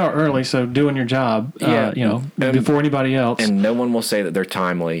there a half hour early, so doing your job. Before anybody else. And no one will say that they're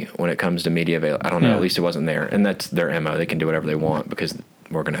timely when it comes to media avail. I don't know. At least it wasn't there, and that's their MO. They can do whatever they want because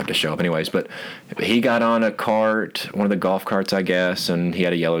we're going to have to show up anyways. But he got on a cart, one of the golf carts, I guess, and he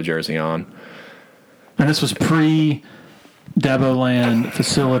had a yellow jersey on. And this was pre-Daboland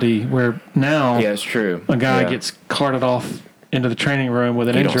facility where now it's true. A guy gets carted off into the training room with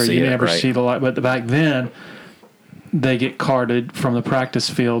an injury. You never see the light. But back then, they get carted from the practice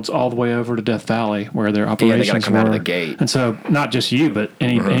fields all the way over to Death Valley where their operations they got to come out of the gate. And so not just you, but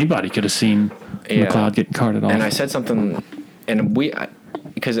anybody could have seen McLeod getting carted off. And I said something, and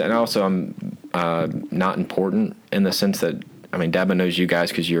also I'm not important in the sense that, I mean, Dabo knows you guys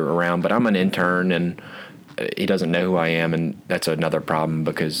because you're around, but I'm an intern, and he doesn't know who I am, and that's another problem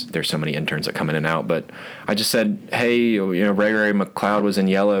because there's so many interns that come in and out. But I just said, hey, Ray McLeod was in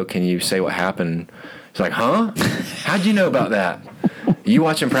yellow. Can you say what happened? He's like, huh? How'd you know about that? You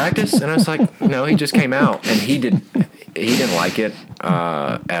watching practice? And I was like, no, he just came out, and he didn't like it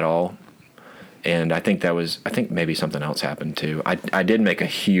at all. And I think maybe something else happened too. I did make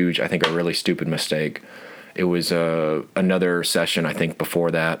a really stupid mistake. It was another session, I think, before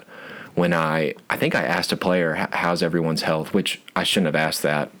that, when I think I asked a player, how's everyone's health, which I shouldn't have asked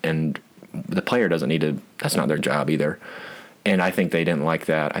that. And the player doesn't need to, that's not their job either. And I think they didn't like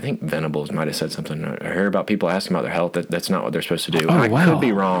that. I think Venables might have said something. I hear about people asking about their health. That's not what they're supposed to do. Oh, I wow. could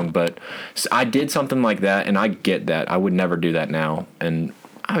be wrong, but I did something like that, and I get that. I would never do that now. And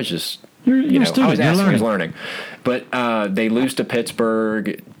I was just, You're a student. I was asking, I was learning. learning. But they lose to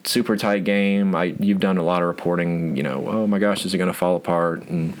Pittsburgh, super tight game. You've done a lot of reporting, oh my gosh, is it going to fall apart?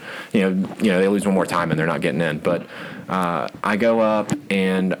 And, they lose one more time and they're not getting in. But I go up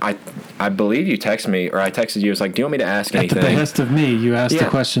and I believe you text me, or I texted you. It was like, do you want me to ask anything? At the behest of me, you asked the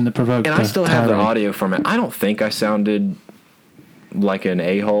question that provoked and I still have the audio from it. I don't think I sounded like an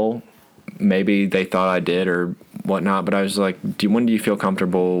a-hole. Maybe they thought I did or whatnot, but I was like, when do you feel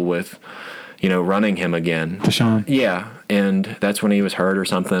comfortable with, running him again? Deshaun. Yeah, and that's when he was hurt or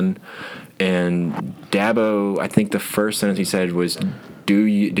something. And Dabo, I think the first sentence he said was,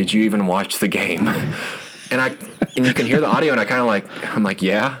 did you even watch the game? And you can hear the audio, and I'm like,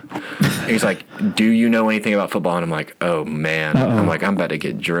 yeah. And he's like, do you know anything about football? And I'm like, oh, man. Uh-oh. I'm like, I'm about to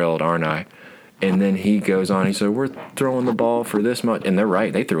get drilled, aren't I? And then he goes on. He said, we're throwing the ball for this much. And they're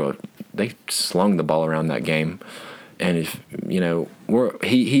right. They slung the ball around that game. And if,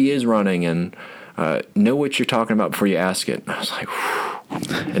 he is running and know what you're talking about before you ask it. And I was like,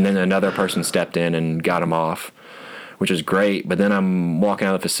 whew. And then another person stepped in and got him off, which is great. But then I'm walking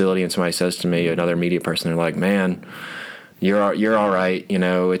out of the facility and somebody says to me, another media person, they're like, man, you're all right.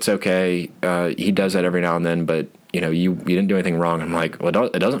 It's okay. He does that every now and then, but you didn't do anything wrong. I'm like, well,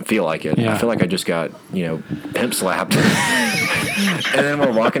 it doesn't feel like it. Yeah. I feel like I just got, pimp slapped. And then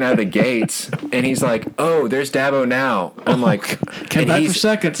we're walking out of the gates, and he's like, oh, there's Dabo now. I'm like, came back for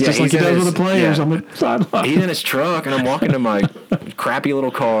seconds, just like he does with the players on the sideline. He's in his truck, and I'm walking to my crappy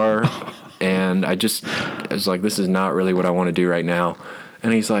little car, and I was like, this is not really what I want to do right now.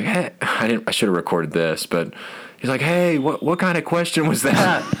 And he's like, hey, I should have recorded this, but he's like, hey, what kind of question was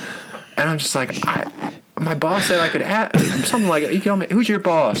that? And I'm just like, my boss said I could ask something like, he told me, who's your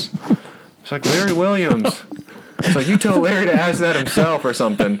boss? It's like, Larry Williams. It's like, you tell Larry to ask that himself or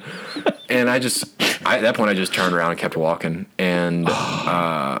something. And at that point, I just turned around and kept walking. And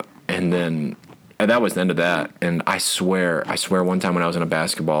then that was the end of that. And I swear one time when I was in a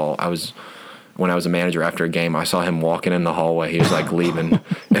basketball, when I was a manager after a game, I saw him walking in the hallway. He was like leaving,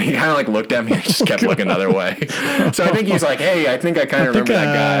 and he kind of like looked at me and just kept looking another way. So I think he's like, hey, I think I kind of remember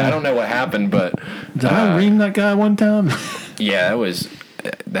that guy. I don't know what happened, but did I ream that guy one time? Yeah,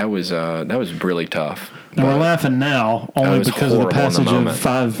 that was really tough. And we're laughing now only because of the passage of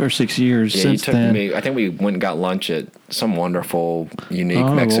 5 or 6 years since then. I think we went and got lunch at some wonderful, unique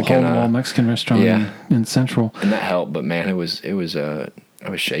Mexican Mexican restaurant in Central, and that helped. But man, I was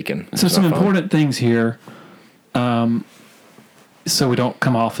shaking. So some important things here, so we don't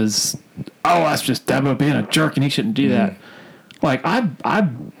come off as, that's just Dabo being a jerk and he shouldn't do that. Like I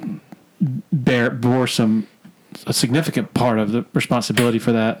bore a significant part of the responsibility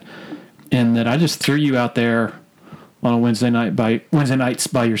for that, in that I just threw you out there on a Wednesday nights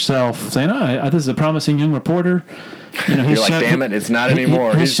by yourself, saying, this is a promising young reporter. You're like, damn it, it's not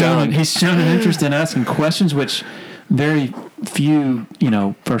anymore. He's shown an interest in asking questions, which very few,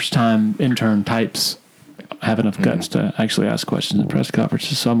 first-time intern types have enough guts to actually ask questions in press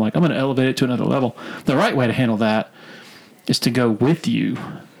conferences. So I'm like, I'm going to elevate it to another level. The right way to handle that is to go with you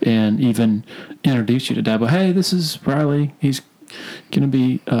and even introduce you to Dabo. Hey, this is Riley. He's going to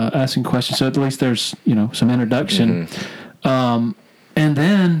be asking questions. So at least there's, some introduction. And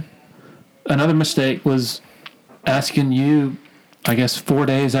then another mistake was asking you, I guess, 4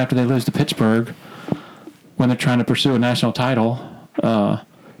 days after they lose to Pittsburgh, when they're trying to pursue a national title, to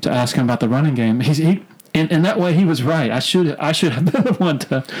ask him about the running game. In that way, he was right. I should have been the one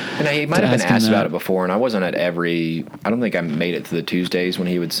to. And he might have been asked about it before, and I wasn't at every. I don't think I made it to the Tuesdays when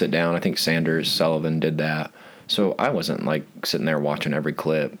he would sit down. I think Sullivan did that, so I wasn't like sitting there watching every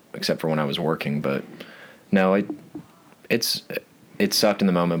clip except for when I was working. But no, it sucked in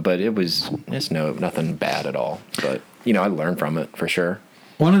the moment, but it's nothing bad at all. But I learned from it for sure.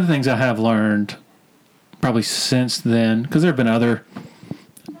 One of the things I have learned, probably since then, because there have been other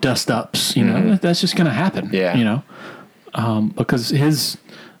dust-ups, that's just going to happen, because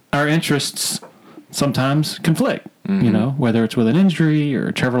our interests sometimes conflict, whether it's with an injury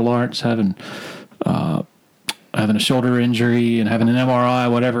or Trevor Lawrence having a shoulder injury and having an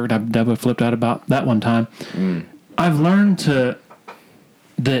MRI, whatever. Dabo flipped out about that one time. I've learned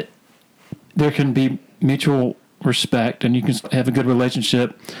that there can be mutual respect and you can have a good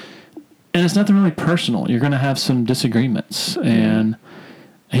relationship, and it's nothing really personal. You're going to have some disagreements, and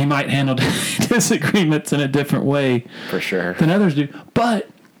he might handle disagreements in a different way for sure than others do. But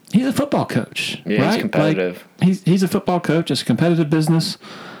he's a football coach, right? He's competitive. Like, he's a football coach. It's a competitive business.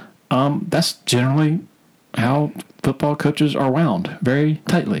 That's generally how football coaches are wound very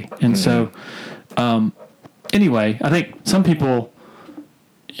tightly. And so, anyway, I think some people,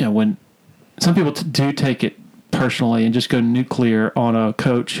 when some people do take it personally and just go nuclear on a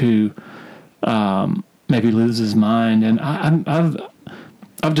coach who maybe loses his mind. And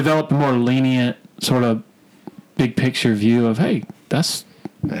I've developed a more lenient sort of big picture view of, hey, he's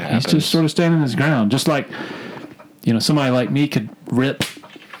just sort of standing his ground. Just like, somebody like me could rip,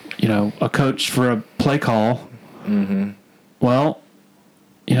 a coach for a play call. Mm-hmm. Well,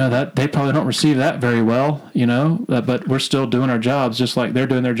 that they probably don't receive that very well, but we're still doing our jobs just like they're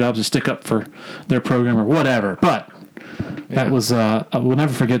doing their jobs to stick up for their program or whatever. But that was, I will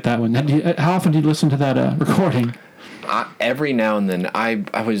never forget that one. How often do you listen to that recording? Every now and then. Abby,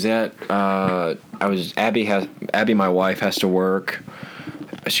 my wife, has to work.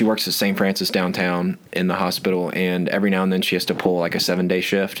 She works at St. Francis downtown in the hospital, and every now and then she has to pull like a 7-day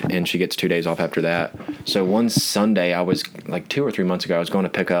shift, and she gets 2 days off after that. So one Sunday, I was like 2 or 3 months ago, I was going to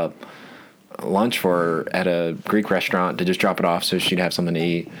pick up lunch for her at a Greek restaurant to just drop it off so she'd have something to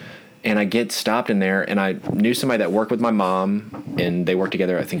eat. And I get stopped in there, and I knew somebody that worked with my mom, and they worked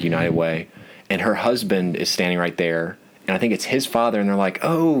together, I think, United Way. And her husband is standing right there, and I think it's his father, and they're like,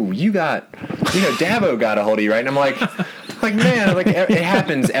 oh, Dabo got a hold of you, right? And I'm like, man, it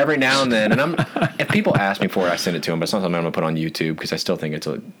happens every now and then. And if people ask me for it, I send it to them, but it's not something I'm going to put on YouTube because I still think it's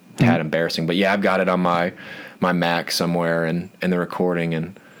a tad embarrassing. But yeah, I've got it on my Mac somewhere and the recording,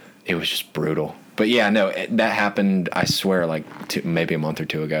 and it was just brutal. But yeah, no, that happened, I swear, maybe a month or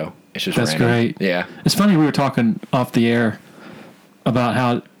two ago. It's just That's random. Great. Yeah. It's funny, we were talking off the air about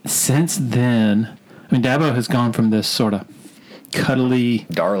how since then, Dabo has gone from this sort of cuddly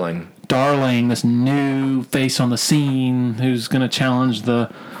darling, this new face on the scene who's going to challenge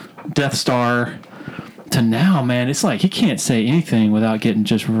the Death Star, to now, man, it's like he can't say anything without getting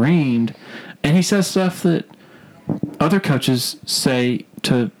just reamed. And he says stuff that other coaches say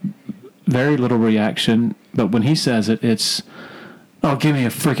to very little reaction, but when he says it, it's, oh, give me a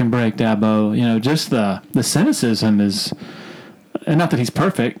freaking break, Dabo. Just the cynicism is, and not that he's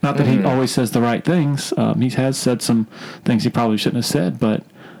perfect, not that he always says the right things. He has said some things he probably shouldn't have said, but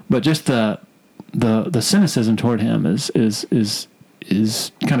just the cynicism toward him is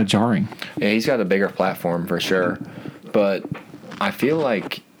kind of jarring. Yeah, he's got a bigger platform for sure, but I feel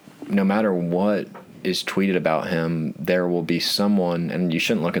like no matter what is tweeted about him, there will be someone, and you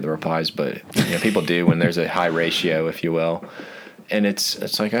shouldn't look at the replies, but people do when there's a high ratio, if you will. And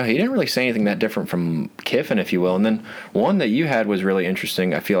it's like, oh, he didn't really say anything that different from Kiffin, if you will. And then one that you had was really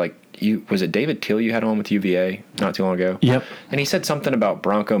interesting. I feel like was it David Teal you had on with UVA not too long ago? Yep. And he said something about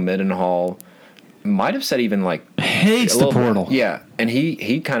Bronco Mendenhall. Might have said even hates the portal. Yeah. And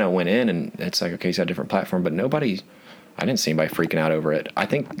he kind of went in, and it's like, okay, he's got a different platform, but I didn't see anybody freaking out over it. I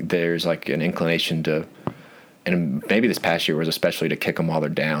think there's an inclination to, and maybe this past year was especially to kick them while they're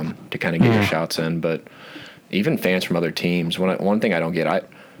down to kind of get your shots in, but even fans from other teams, one thing I don't get,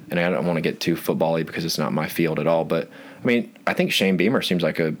 and I don't want to get too football-y because it's not my field at all, but I think Shane Beamer seems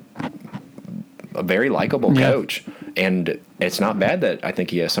like a very likable coach, and it's not bad that I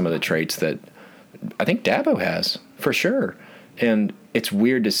think he has some of the traits that I think Dabo has, for sure. And it's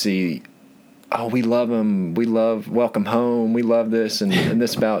weird to see, oh, we love him, we love welcome home, we love this and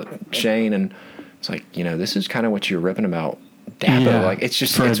this about Shane, and it's like, this is kind of what you're ripping about Dabo. Yeah, it's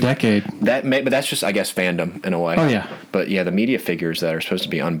just for a decade. But that's just, I guess, fandom in a way. Oh yeah. But yeah, the media figures that are supposed to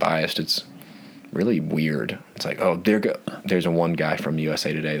be unbiased, it's really weird. It's like, oh, there's a one guy from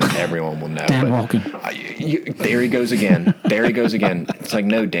USA Today that everyone will know. Dan Walken. There he goes again. It's like,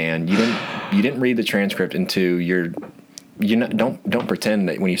 no, Dan, you didn't read the transcript into don't pretend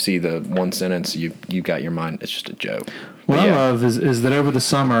that when you see the one sentence you got your mind. It's just a joke. What I love is that over the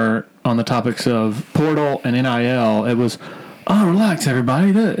summer on the topics of portal and NIL, it was, oh, relax,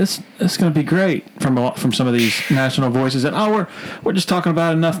 everybody. It's going to be great from some of these national voices. And we're just talking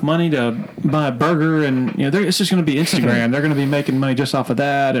about enough money to buy a burger, and it's just going to be Instagram. They're going to be making money just off of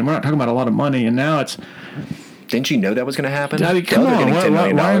that, and we're not talking about a lot of money. And now it's. Didn't you know that was going to happen? Come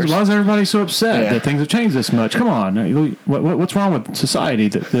on. Why is everybody so upset that things have changed this much? Come on. What's wrong with society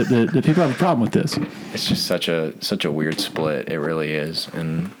that people have a problem with this? It's just such a weird split. It really is.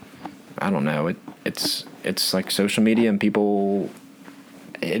 And I don't know. It's like social media and people.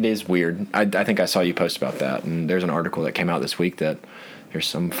 It is weird. I think I saw you post about that. And there's an article that came out this week that there's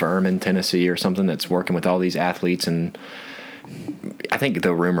some firm in Tennessee or something that's working with all these athletes, and I think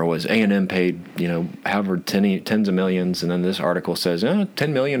the rumor was A&M paid, however, tens of millions, and then this article says, $10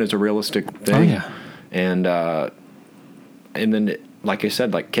 million is a realistic thing. Oh, yeah. And then, like I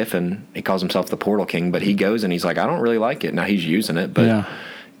said, Kiffin, he calls himself the portal king, but he goes and he's like, I don't really like it. Now he's using it, but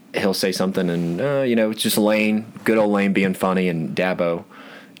he'll say something and, it's just Lane, good old Lane being funny, and Dabo,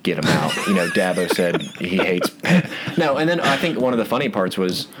 get him out. Dabo said he hates No, and then I think one of the funny parts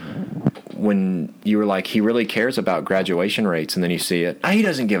was when you were like, he really cares about graduation rates, and then you see it. He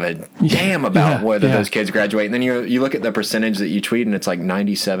doesn't give a damn about whether those kids graduate. And then you look at the percentage that you tweet, and it's like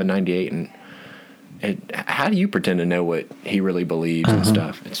 97, 98, and how do you pretend to know what he really believes and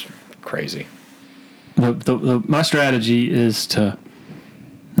stuff? It's crazy. My strategy is to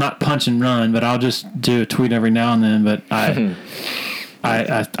not punch and run, but I'll just do a tweet every now and then. But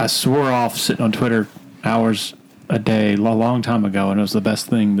I swore off sitting on Twitter hours a day a long time ago, and it was the best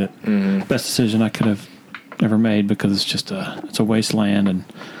thing best decision I could have ever made, because it's just it's a wasteland, and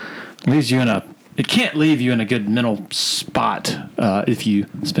it can't leave you in a good mental spot if you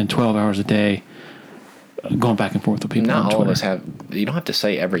spend 12 hours a day going back and forth with people. Not all of us have. You don't have to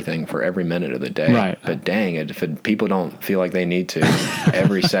say everything for every minute of the day, right? But dang it, if people don't feel like they need to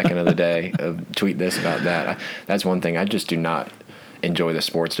every second of the day tweet this about that, that's one thing I just do not enjoy the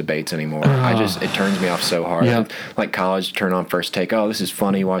sports debates anymore. It turns me off so hard. Yeah. Like college, turn on First Take. Oh, this is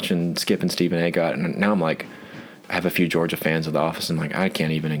funny watching Skip and Stephen A. got, and now I'm like, I have a few Georgia fans at the office, and like I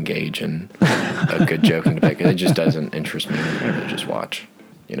can't even engage in a good joking debate because it just doesn't interest me. I really just watch.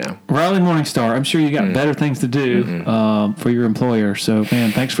 Riley Morningstar, I'm sure you got better things to do for your employer. So,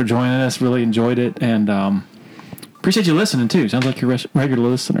 man, thanks for joining us. Really enjoyed it, and appreciate you listening too. Sounds like you're a regular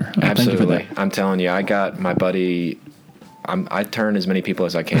listener. Absolutely, thank you for that. I'm telling you, I got my buddy. I turn as many people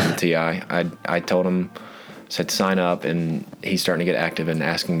as I can to TI. I told him, said sign up, and he's starting to get active in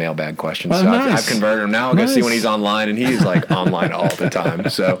asking mailbag questions. Oh, so nice. I've converted him now. I'll go see when he's online, and he's like online all the time.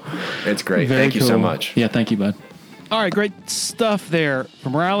 So it's great. Very Thank you so much. Yeah, thank you, bud. All right, great stuff there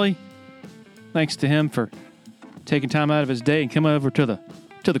from Riley. Thanks to him for taking time out of his day and coming over to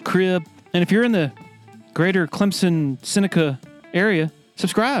the crib. And if you're in the greater Clemson, Seneca area,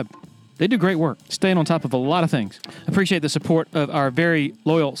 subscribe. They do great work, staying on top of a lot of things. Appreciate the support of our very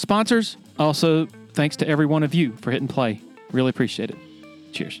loyal sponsors. Also, thanks to every one of you for hitting play. Really appreciate it.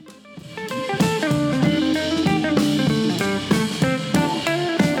 Cheers.